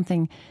 It's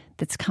something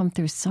that's come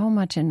through so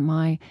much in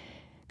my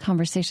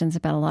conversations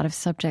about a lot of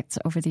subjects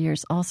over the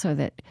years also,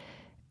 that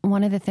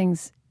one of the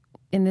things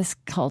in this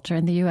culture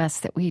in the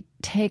U.S. that we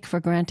take for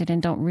granted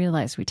and don't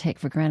realize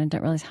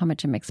how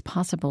much it makes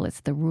possible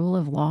is the rule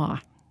of law.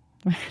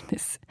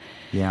 This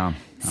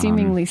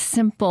seemingly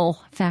simple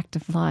fact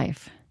of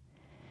life.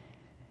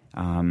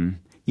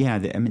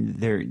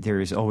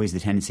 There's always the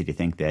tendency to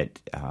think that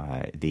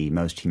the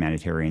most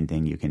humanitarian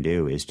thing you can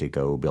do is to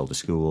go build a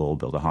school,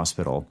 build a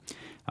hospital.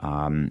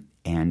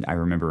 And I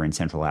remember in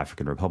Central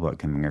African Republic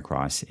coming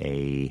across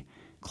a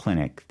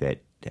clinic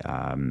that,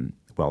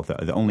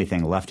 the only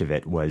thing left of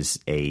it was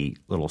a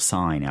little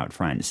sign out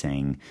front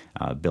saying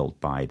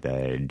built by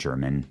the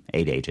German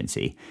aid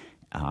agency.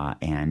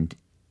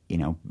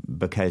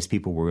 Because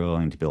people were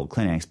willing to build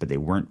clinics, but they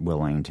weren't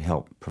willing to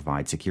help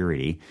provide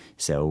security.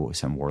 So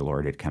some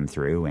warlord had come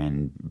through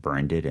and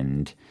burned it,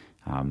 and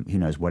who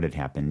knows what had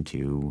happened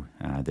to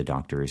the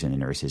doctors and the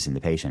nurses and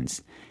the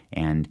patients.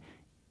 And,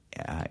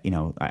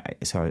 I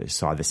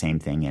saw the same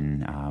thing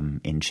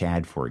in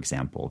Chad, for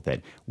example,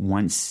 that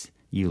once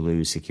you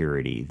lose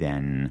security,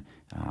 then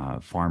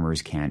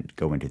farmers can't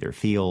go into their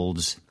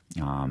fields,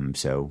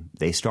 so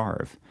they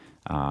starve.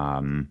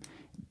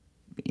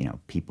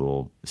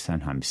 People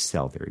sometimes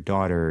sell their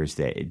daughters.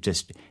 They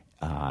just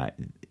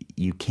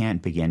you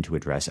can't begin to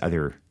address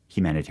other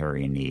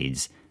humanitarian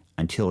needs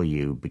until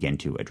you begin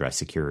to address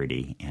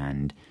security.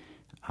 And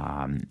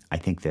I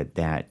think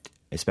that,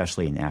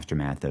 especially in the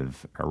aftermath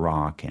of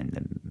Iraq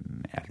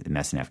and the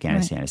mess in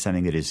Afghanistan, right, is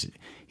something that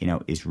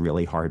is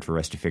really hard for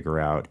us to figure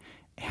out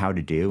how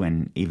to do,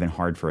 and even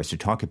hard for us to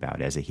talk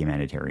about as a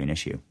humanitarian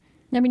issue.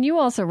 I mean, you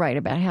also write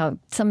about how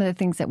some of the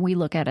things that we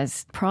look at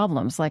as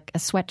problems, like a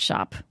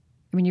sweatshop,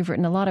 you've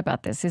written a lot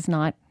about this, is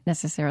not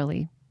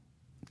necessarily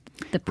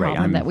the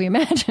problem that we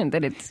imagine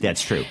that it's.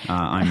 That's true.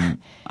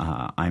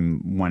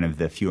 I'm one of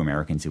the few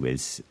Americans who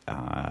is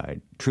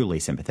truly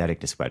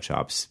sympathetic to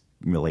sweatshops,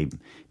 really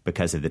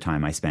because of the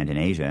time I spent in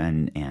Asia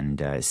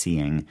and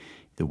seeing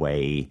the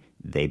way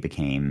they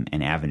became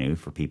an avenue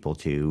for people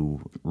to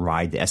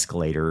ride the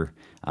escalator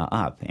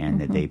up,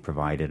 and that they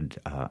provided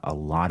a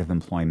lot of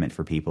employment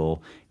for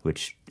people,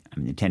 which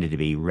tended to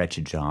be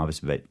wretched jobs,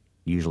 but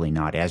usually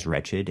not as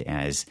wretched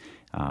as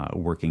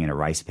working in a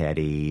rice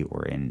paddy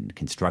or in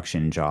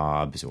construction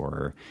jobs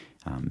or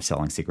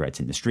selling cigarettes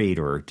in the street,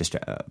 or just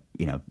a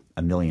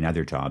million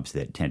other jobs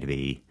that tend to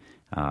be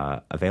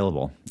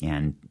available.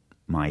 And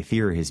my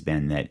fear has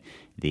been that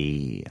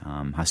the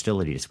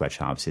hostility to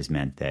sweatshops has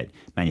meant that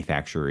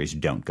manufacturers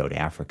don't go to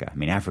Africa.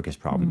 Africa's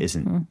problem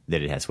isn't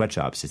that it has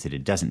sweatshops, it's that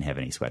it doesn't have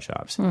any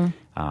sweatshops.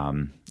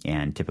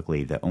 And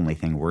typically the only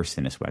thing worse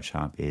than a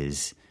sweatshop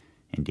is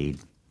indeed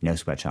no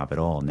sweatshop at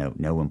all,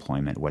 no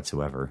employment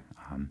whatsoever.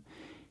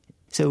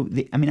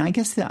 I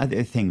guess the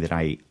other thing that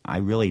I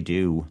really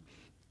do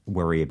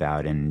worry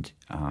about, and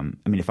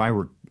if I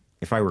were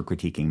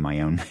critiquing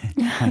my own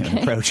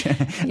approach,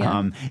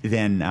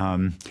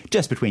 then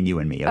just between you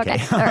and me,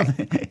 okay? All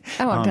right.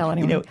 I won't tell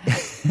anyone.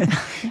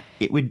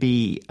 It would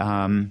be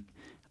often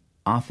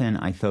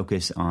I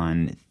focus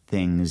on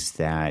things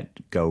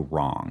that go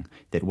wrong.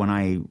 That when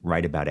I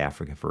write about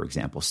Africa, for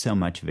example, so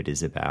much of it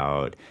is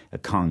about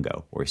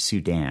Congo or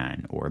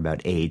Sudan or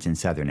about AIDS in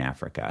southern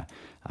Africa,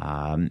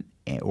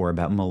 or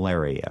about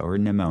malaria or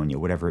pneumonia,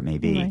 whatever it may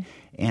be. Right.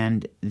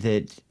 And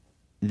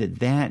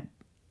that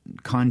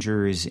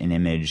conjures an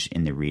image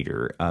in the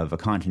reader of a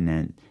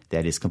continent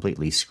that is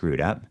completely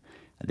screwed up,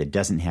 that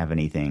doesn't have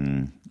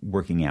anything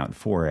working out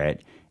for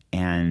it,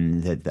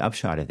 and that the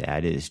upshot of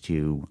that is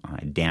to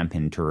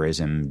dampen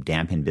tourism,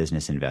 dampen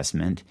business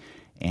investment,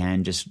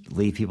 and just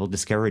leave people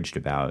discouraged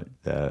about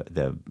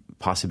the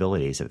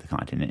possibilities of the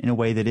continent in a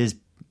way that is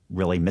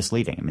really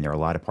misleading. There are a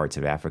lot of parts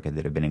of Africa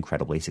that have been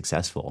incredibly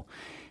successful.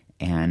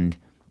 And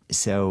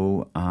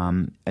so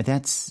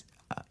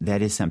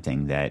that is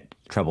something that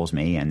troubles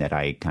me, and that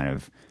I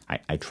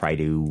I try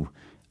to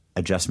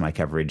adjust my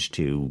coverage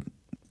to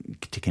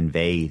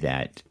convey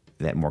that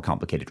more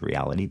complicated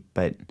reality.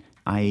 But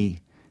that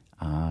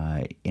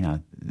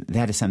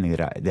is something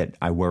that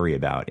I worry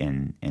about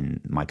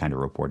in my kind of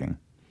reporting.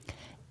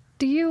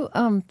 Do you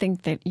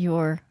think that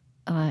your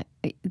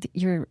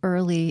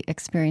early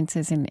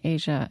experiences in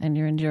Asia and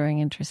your enduring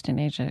interest in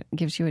Asia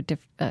gives you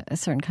a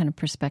certain kind of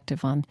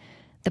perspective on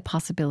the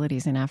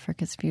possibilities in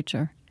Africa's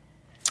future?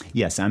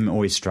 Yes, I'm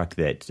always struck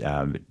that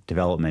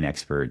development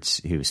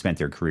experts who spent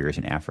their careers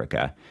in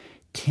Africa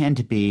tend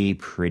to be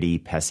pretty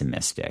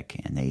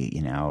pessimistic, and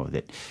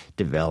that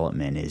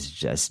development is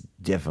just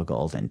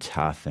difficult and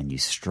tough, and you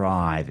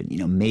strive,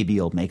 and maybe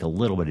you'll make a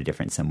little bit of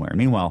difference somewhere.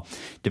 Meanwhile,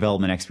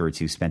 development experts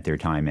who spent their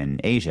time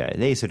in Asia,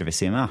 they sort of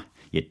assume,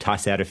 you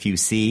toss out a few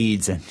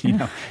seeds, and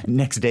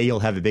next day you'll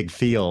have a big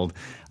field.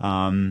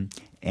 So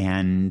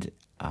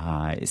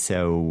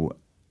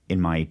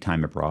in my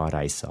time abroad,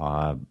 I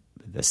saw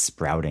the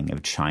sprouting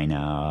of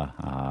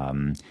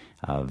China,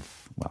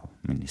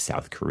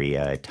 South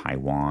Korea,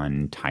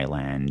 Taiwan,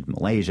 Thailand,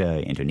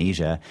 Malaysia,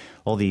 Indonesia,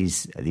 all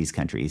these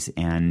countries,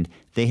 and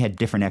they had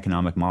different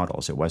economic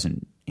models. It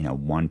wasn't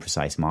one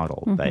precise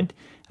model, but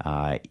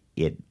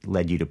it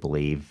led you to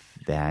believe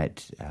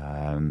that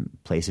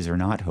places are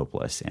not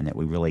hopeless, and that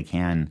we really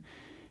can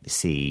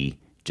see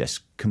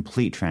just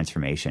complete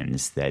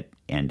transformations that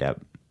end up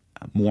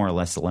more or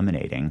less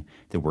eliminating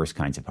the worst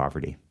kinds of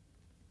poverty.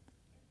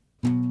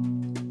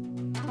 I'm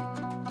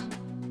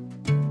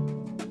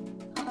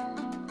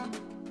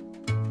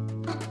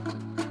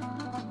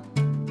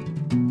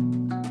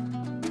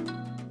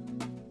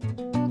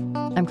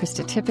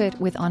Krista Tippett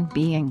with On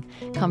Being,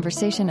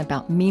 conversation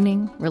about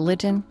meaning,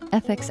 religion,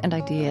 ethics, and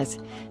ideas.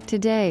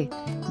 Today,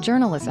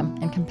 journalism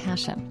and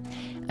compassion.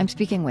 I'm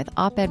speaking with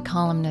op-ed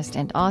columnist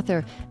and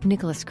author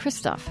Nicholas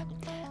Kristof.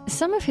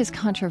 Some of his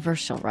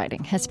controversial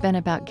writing has been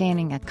about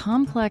gaining a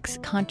complex,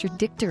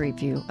 contradictory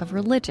view of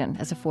religion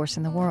as a force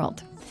in the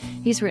world.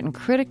 He's written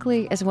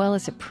critically as well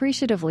as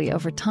appreciatively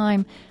over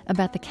time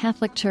about the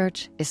Catholic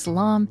Church,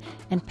 Islam,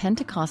 and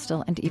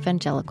Pentecostal and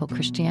evangelical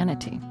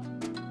Christianity.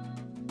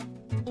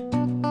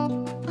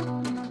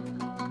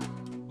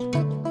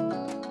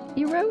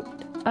 You wrote,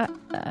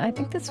 I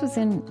think this was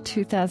in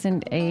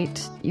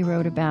 2008, you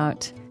wrote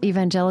about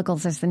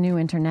evangelicals as the new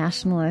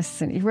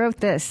internationalists, and you wrote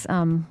this,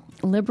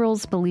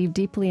 liberals believe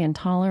deeply in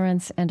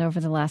tolerance and over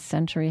the last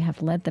century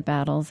have led the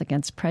battles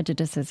against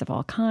prejudices of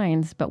all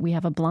kinds, but we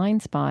have a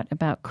blind spot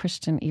about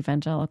Christian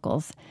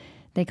evangelicals.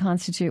 They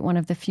constitute one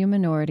of the few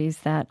minorities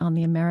that on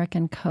the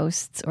American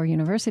coasts or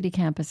university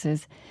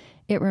campuses,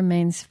 it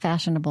remains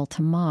fashionable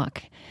to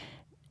mock.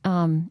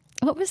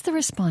 What was the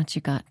response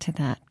you got to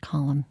that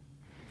column?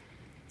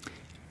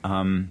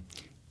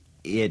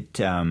 It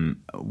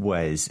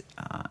was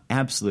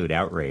absolute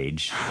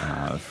outrage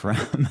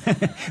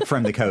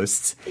from the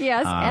coasts.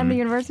 Yes, and the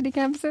university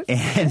campuses?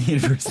 And the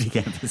university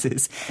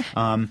campuses.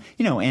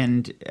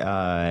 And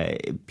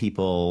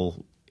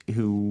people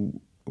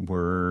who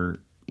were,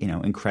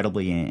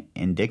 incredibly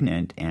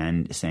indignant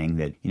and saying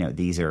that,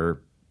 these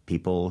are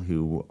people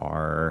who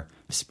are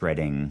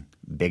spreading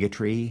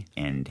bigotry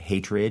and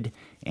hatred,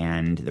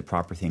 and the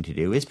proper thing to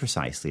do is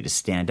precisely to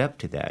stand up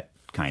to that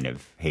kind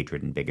of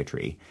hatred and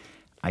bigotry.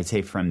 I'd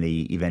say from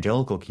the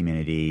evangelical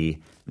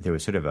community, there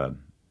was sort of a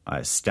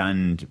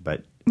stunned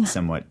but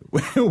somewhat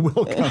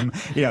welcome.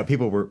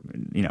 People were,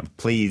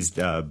 pleased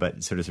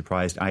but sort of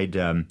surprised.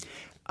 I'm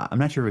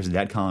not sure if it was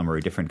that column or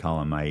a different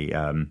column.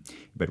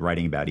 But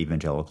writing about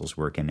evangelicals'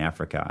 work in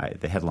Africa,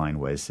 the headline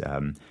was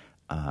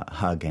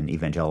Hug and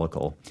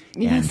Evangelical.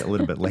 Yes. And a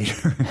little bit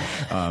later,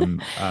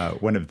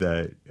 one of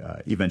the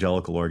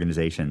evangelical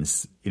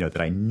organizations,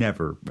 that I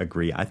never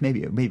agree.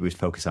 Maybe it was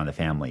Focus on the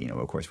Family,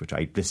 of course, which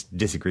I just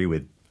disagree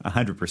with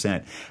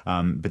 100%.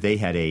 But they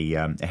had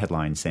a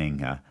headline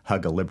saying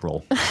 "Hug a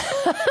liberal."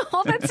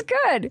 Oh, that's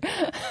good.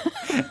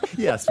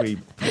 Yes,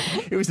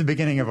 it was the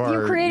beginning of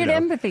our... You created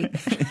empathy.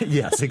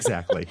 Yes,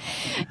 exactly.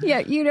 Yeah,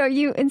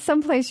 you in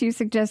some place you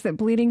suggest that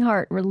bleeding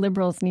heart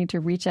liberals need to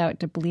reach out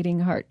to bleeding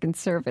heart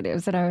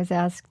conservatives. And I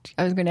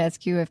was going to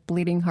ask you if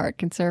bleeding heart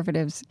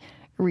conservatives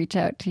reach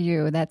out to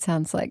you. That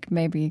sounds like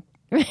maybe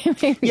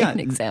an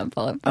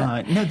example of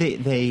that. No,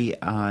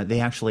 they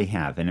actually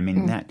have. And I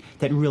mean, that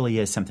really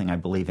is something I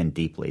believe in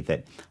deeply,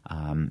 that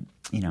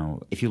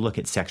if you look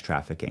at sex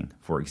trafficking,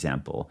 for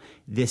example,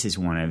 this is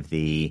one of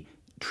the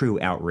true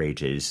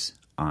outrages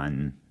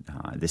on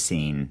the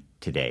scene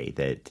today,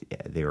 that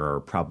there are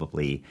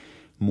probably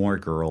more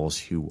girls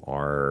who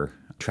are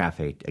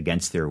trafficked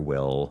against their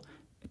will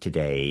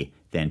today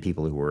than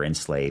people who were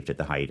enslaved at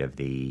the height of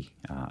the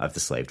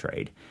slave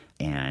trade.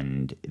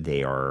 And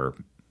they are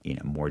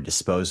more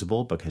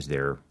disposable because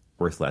they're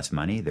worth less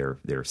money.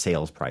 Their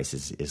sales price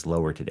is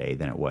lower today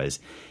than it was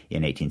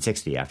in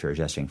 1860 after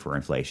adjusting for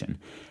inflation.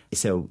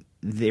 So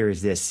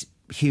there's this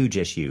huge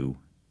issue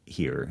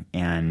here,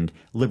 and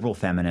liberal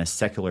feminists,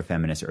 secular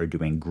feminists are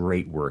doing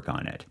great work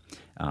on it.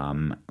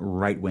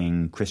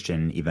 Right-wing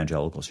Christian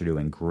evangelicals are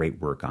doing great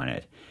work on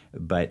it.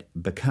 But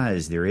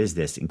because there is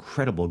this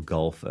incredible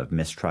gulf of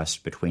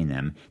mistrust between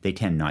them, they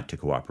tend not to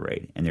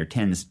cooperate. And there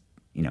tends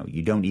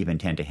you don't even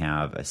tend to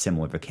have a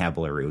similar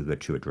vocabulary with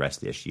which to address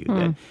the issue.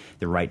 That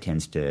the right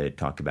tends to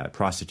talk about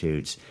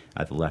prostitutes,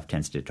 the left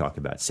tends to talk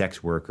about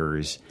sex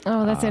workers.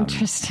 Oh, that's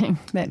interesting.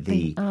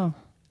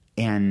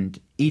 And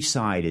each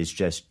side is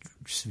just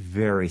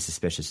very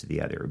suspicious of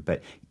the other.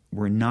 But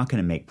we're not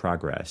going to make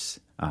progress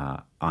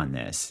on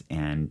this,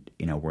 and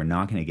we're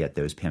not going to get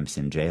those pimps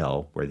in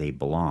jail where they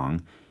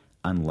belong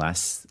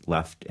unless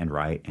left and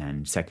right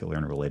and secular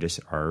and religious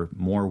are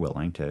more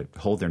willing to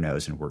hold their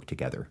nose and work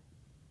together.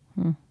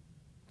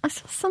 I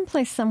saw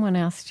someplace someone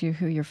asked you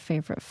who your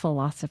favorite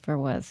philosopher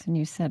was, and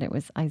you said it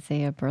was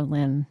Isaiah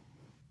Berlin.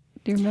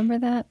 Do you remember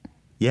that?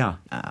 Yeah.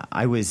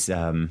 I was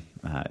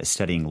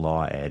studying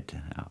law at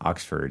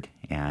Oxford,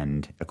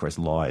 and, of course,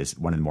 law is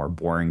one of the more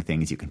boring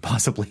things you can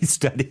possibly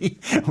study,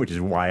 which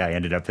is why I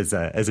ended up as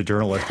a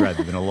journalist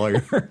rather than a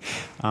lawyer.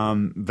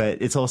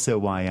 But it's also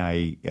why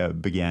I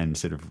began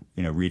sort of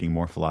reading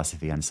more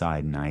philosophy on the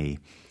side, and I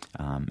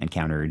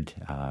encountered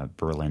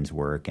Berlin's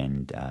work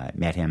and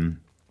met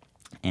him.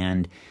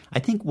 And I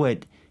think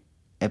what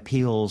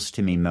appeals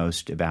to me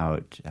most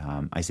about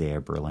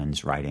Isaiah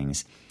Berlin's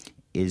writings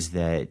is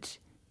that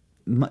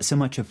so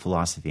much of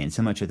philosophy and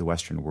so much of the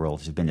Western world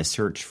has been a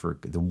search for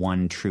the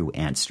one true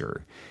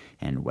answer.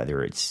 And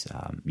whether it's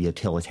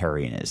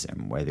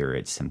utilitarianism, whether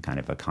it's some kind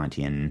of a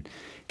Kantian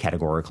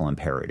categorical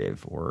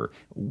imperative, or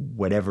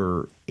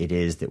whatever it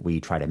is that we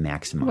try to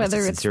maximize.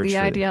 Whether it's the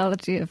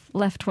ideology of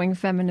left-wing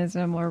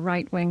feminism or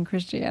right-wing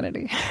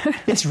Christianity.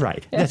 That's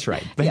right. That's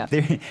right. But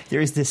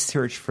there is this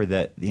search for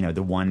the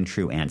one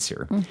true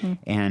answer. Mm-hmm.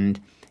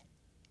 And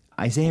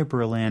Isaiah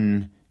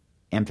Berlin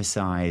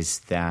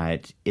emphasized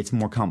that it's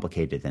more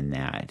complicated than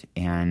that,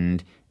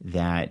 and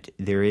that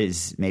there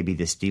is maybe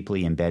this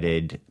deeply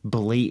embedded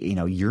belief,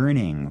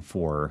 yearning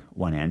for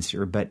one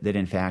answer, but that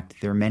in fact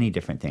there are many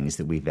different things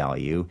that we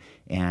value,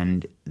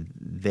 and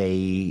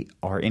they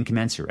are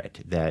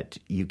incommensurate. That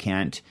you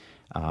can't,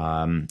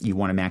 you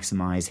want to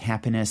maximize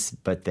happiness,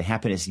 but the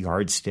happiness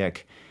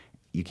yardstick,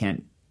 you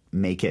can't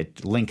make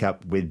it link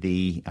up with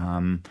the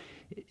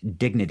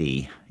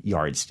dignity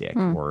yardstick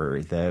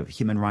or the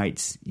human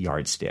rights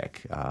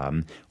yardstick,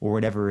 or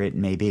whatever it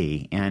may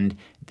be, and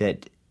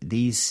that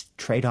these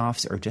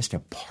trade-offs are just a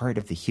part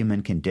of the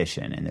human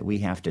condition, and that we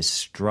have to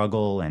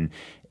struggle and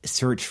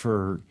search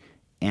for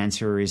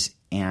answers,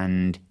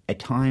 and at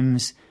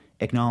times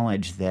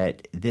acknowledge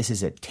that this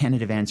is a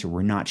tentative answer.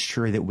 We're not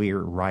sure that we're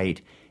right,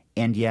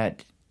 and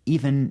yet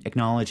even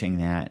acknowledging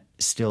that,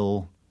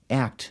 still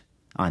act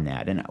on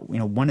that. And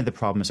one of the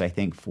problems I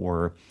think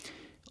for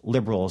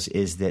liberals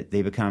is that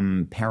they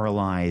become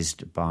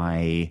paralyzed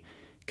by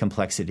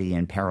complexity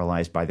and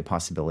paralyzed by the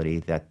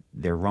possibility that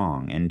they're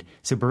wrong. And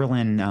so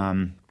Berlin,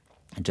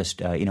 in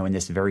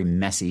this very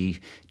messy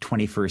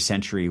 21st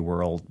century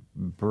world,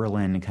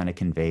 Berlin kind of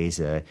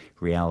conveys a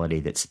reality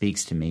that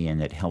speaks to me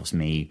and that helps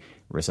me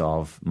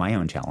resolve my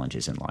own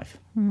challenges in life.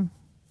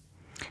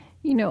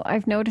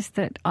 I've noticed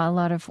that a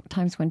lot of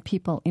times when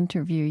people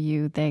interview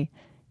you, they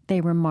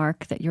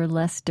remark that you're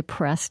less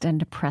depressed and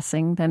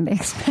depressing than they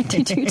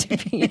expected you to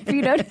be. Have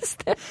you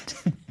noticed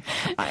that?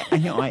 I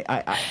know.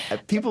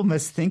 People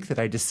must think that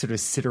I just sort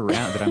of sit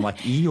around, that I'm like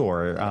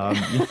Eeyore.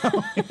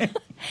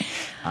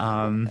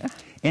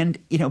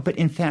 But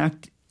in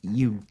fact,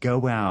 you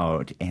go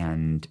out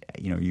and,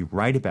 you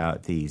write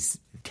about these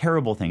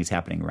terrible things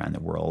happening around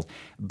the world.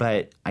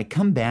 But I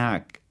come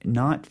back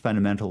not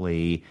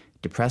fundamentally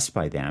depressed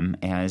by them,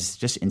 as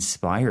just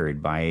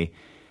inspired by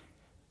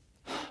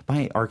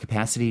our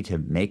capacity to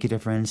make a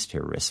difference,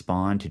 to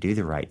respond, to do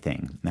the right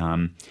thing.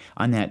 On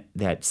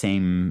that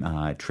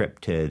same trip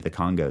to the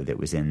Congo that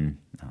was in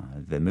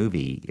the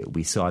movie,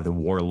 we saw the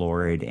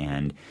warlord,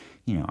 and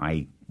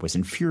I was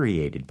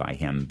infuriated by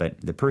him. But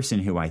the person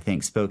who I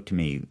think spoke to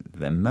me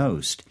the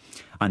most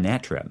on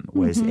that trip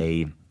was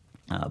a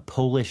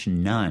Polish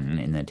nun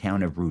in the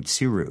town of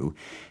Rutsuru,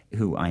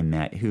 who I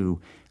met,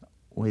 who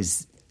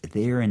was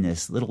there in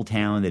this little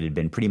town that had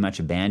been pretty much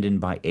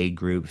abandoned by aid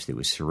groups, that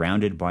was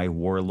surrounded by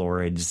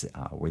warlords,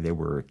 where there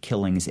were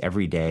killings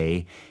every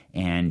day.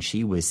 And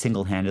she was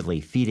single-handedly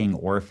feeding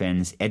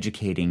orphans,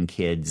 educating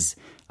kids,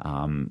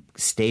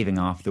 staving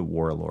off the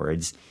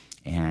warlords.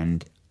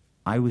 And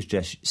I was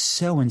just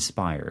so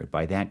inspired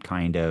by that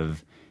kind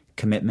of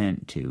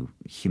commitment to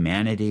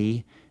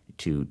humanity,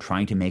 to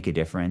trying to make a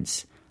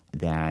difference,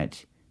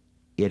 that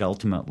it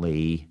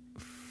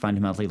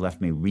fundamentally left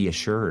me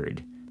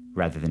reassured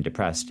rather than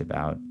depressed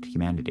about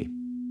humanity.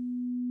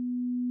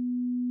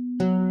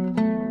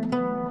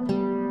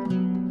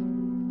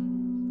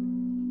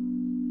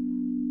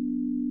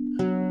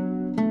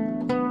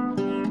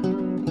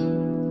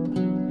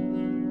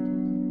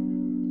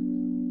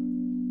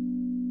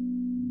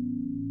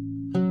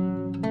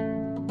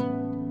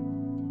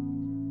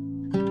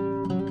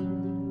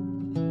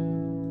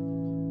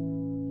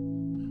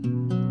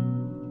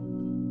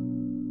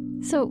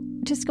 So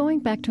just going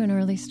back to an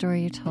early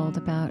story you told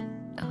about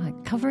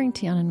covering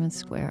Tiananmen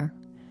Square,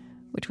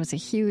 which was a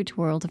huge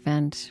world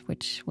event,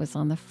 which was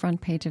on the front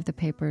page of the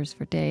papers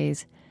for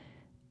days.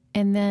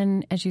 And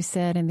then, as you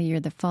said, in the year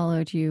that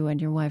followed, you and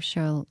your wife,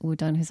 Cheryl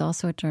Wudun, who's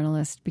also a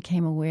journalist,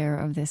 became aware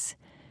of this,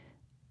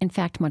 in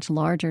fact, much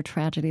larger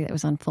tragedy that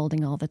was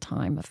unfolding all the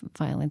time of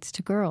violence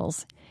to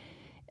girls.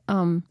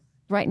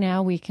 Right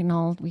now, we could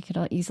all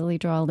easily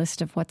draw a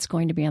list of what's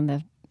going to be on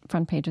the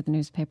front page of the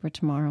newspaper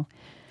tomorrow.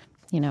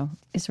 You know,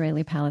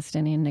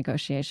 Israeli-Palestinian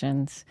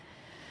negotiations,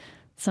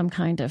 some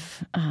kind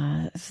of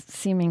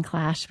seeming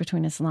clash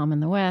between Islam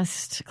and the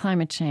West,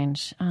 climate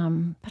change.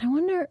 But I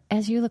wonder,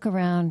 as you look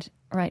around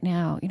right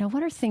now, you know,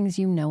 what are things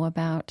you know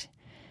about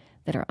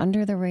that are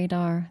under the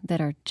radar,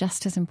 that are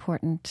just as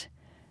important,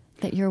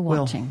 that you're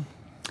watching?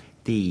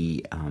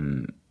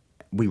 Well,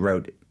 we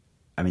wrote,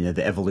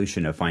 the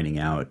evolution of finding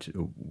out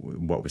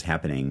what was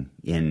happening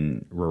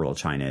in rural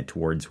China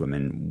towards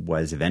women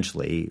was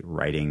eventually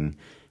writing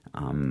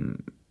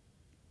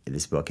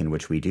this book, in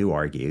which we do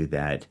argue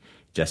that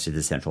just as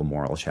the central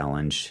moral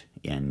challenge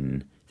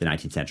in the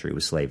 19th century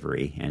was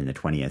slavery and in the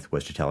 20th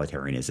was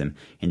totalitarianism,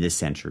 in this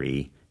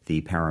century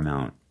the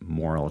paramount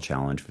moral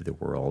challenge for the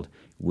world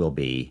will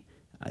be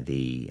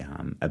the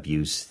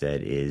abuse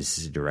that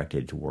is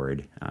directed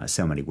toward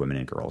so many women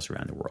and girls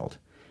around the world.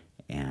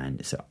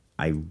 And so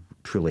I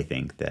truly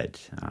think that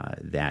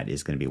that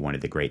is going to be one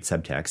of the great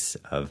subtexts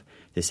of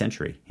this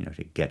century, you know,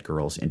 to get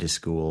girls into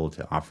school,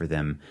 to offer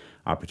them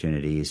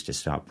opportunities to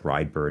stop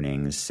bride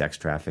burnings, sex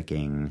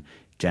trafficking,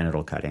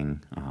 genital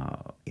cutting,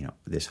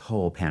 this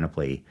whole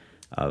panoply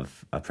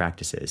of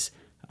practices.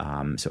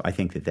 So I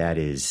think that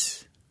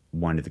is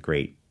one of the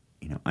great,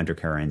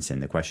 undercurrents in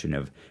the question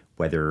of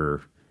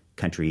whether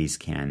countries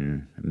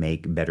can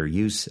make better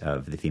use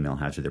of the female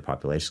halves of their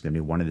population. Is going to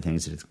be one of the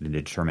things that's going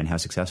to determine how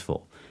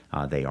successful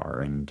they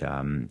are and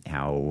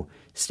how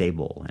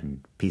stable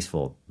and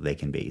peaceful they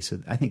can be. So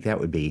I think that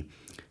would be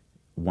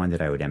one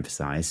that I would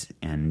emphasize.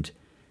 And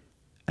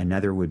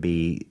another would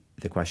be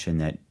the question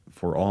that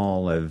for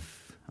all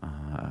of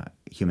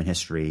human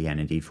history and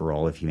indeed for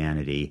all of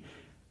humanity,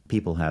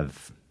 people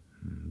have,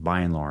 by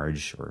and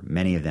large, or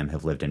many of them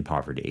have lived in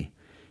poverty.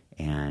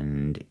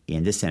 And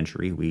in this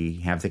century, we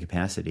have the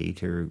capacity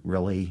to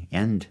really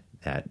end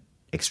that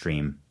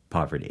extreme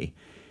poverty.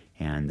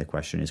 And the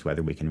question is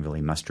whether we can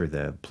really muster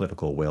the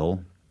political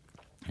will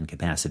and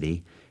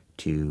capacity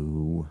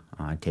to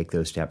take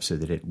those steps so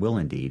that it will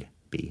indeed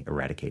be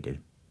eradicated.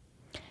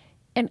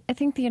 And I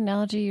think the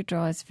analogy you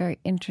draw is very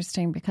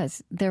interesting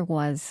because there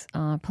was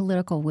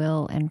political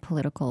will and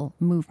political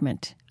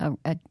movement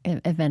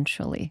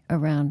eventually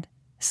around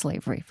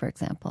slavery, for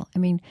example. I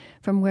mean,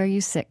 from where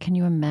you sit, can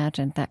you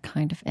imagine that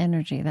kind of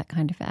energy, that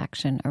kind of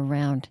action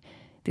around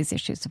these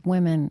issues of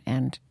women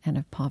and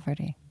of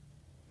poverty?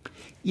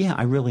 Yeah,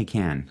 I really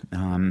can.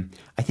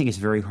 I think it's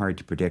very hard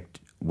to predict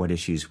what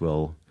issues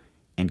will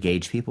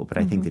engage people, but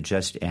I think that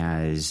just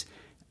as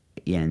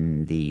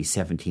in the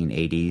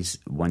 1780s,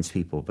 once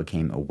people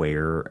became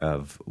aware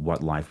of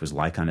what life was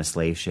like on a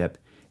slave ship,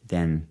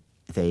 then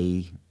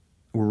they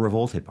were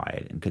revolted by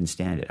it and couldn't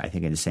stand it. I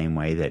think in the same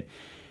way that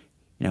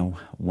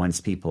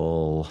once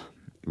people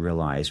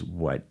realize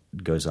what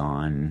goes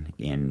on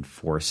in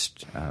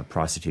forced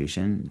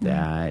prostitution,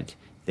 that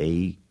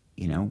they,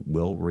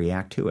 will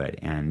react to it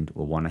and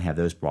will want to have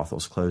those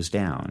brothels closed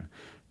down.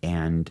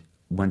 And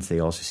once they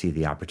also see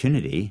the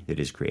opportunity that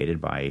is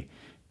created by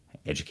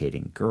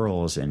educating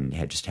girls and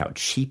just how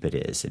cheap it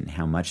is and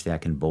how much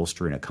that can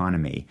bolster an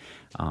economy,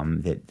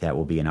 that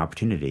will be an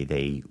opportunity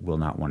they will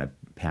not want to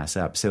pass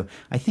up. So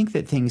I think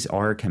that things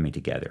are coming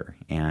together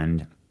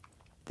and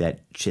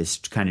that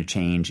just kind of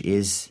change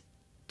is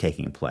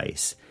taking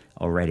place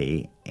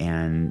already.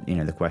 And,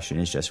 the question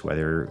is just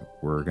whether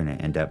we're going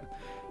to end up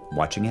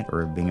watching it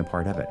or being a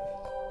part of it.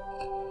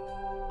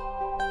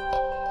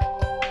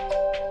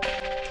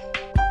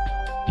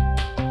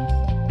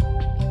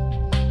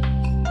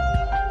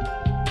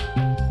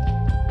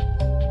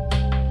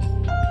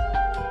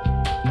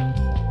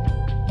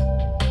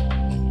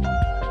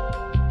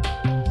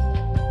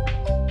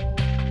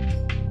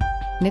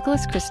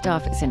 Nicholas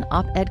Kristof is an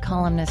op-ed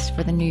columnist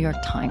for the New York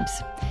Times.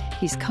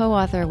 He's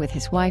co-author with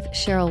his wife,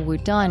 Cheryl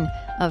Wudun,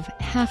 of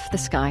Half the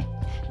Sky,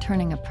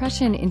 Turning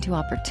Oppression into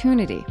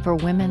Opportunity for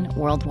Women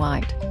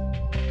Worldwide.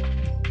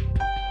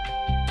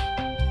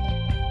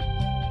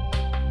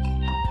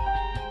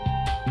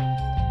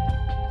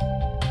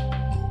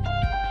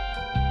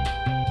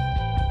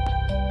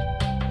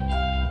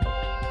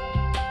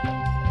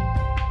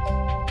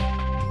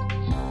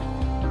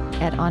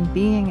 At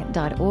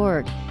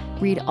onbeing.org,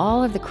 read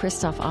all of the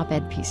Kristof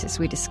op-ed pieces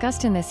we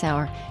discussed in this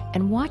hour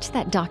and watch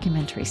that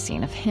documentary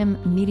scene of him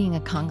meeting a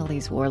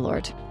Congolese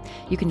warlord.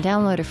 You can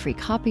download a free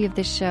copy of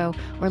this show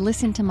or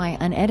listen to my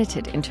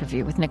unedited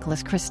interview with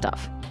Nicholas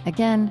Kristof.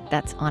 Again,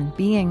 that's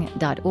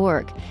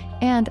onbeing.org.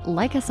 And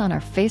like us on our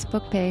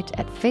Facebook page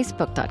at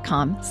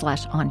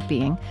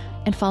facebook.com/onbeing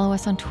and follow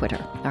us on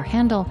Twitter, our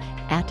handle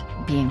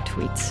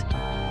 @beingtweets.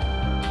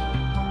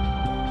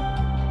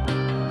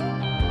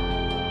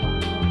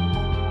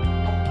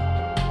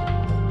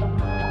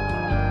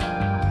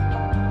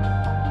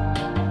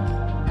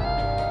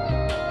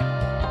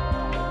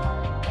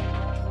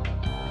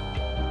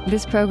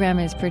 This program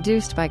is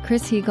produced by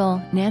Chris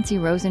Heagle, Nancy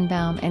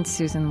Rosenbaum, and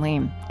Susan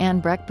Leem. Anne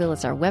Breckbill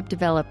is our web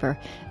developer.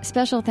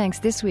 Special thanks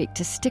this week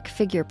to Stick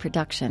Figure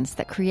Productions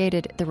that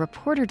created the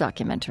Reporter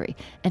documentary,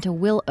 and to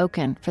Will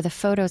Oken for the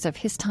photos of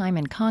his time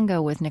in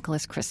Congo with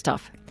Nicholas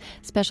Kristof.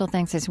 Special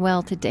thanks as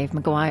well to Dave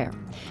McGuire.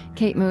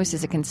 Kate Moose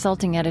is a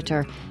consulting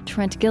editor.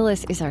 Trent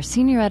Gillis is our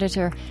senior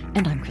editor.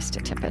 And I'm Krista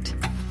Tippett.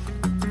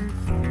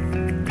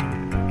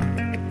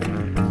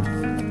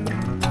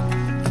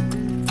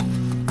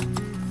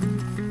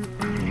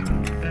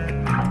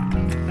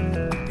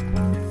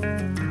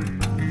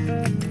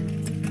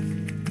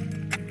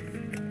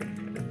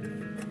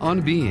 On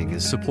Being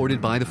is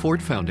supported by the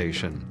Ford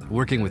Foundation,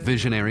 working with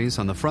visionaries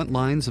on the front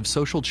lines of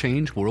social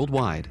change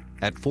worldwide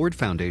at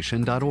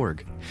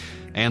fordfoundation.org,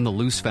 and the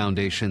Luce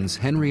Foundation's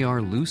Henry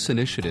R. Luce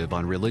Initiative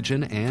on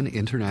Religion and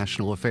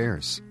International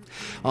Affairs.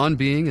 On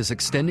Being is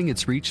extending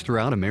its reach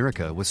throughout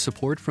America with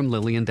support from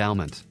Lilly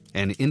Endowment,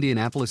 an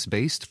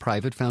Indianapolis-based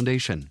private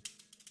foundation.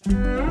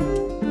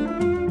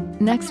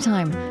 Next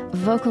time,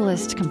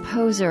 vocalist,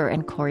 composer,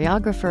 and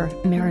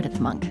choreographer Meredith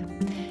Monk.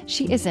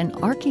 She is an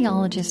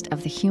archaeologist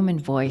of the human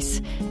voice,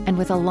 and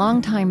with a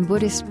long-time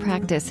Buddhist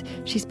practice,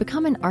 she's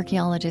become an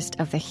archaeologist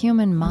of the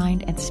human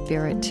mind and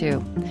spirit,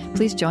 too.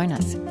 Please join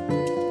us.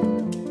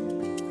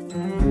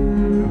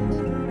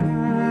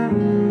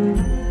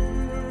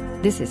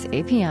 This is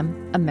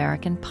APM,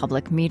 American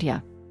Public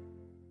Media.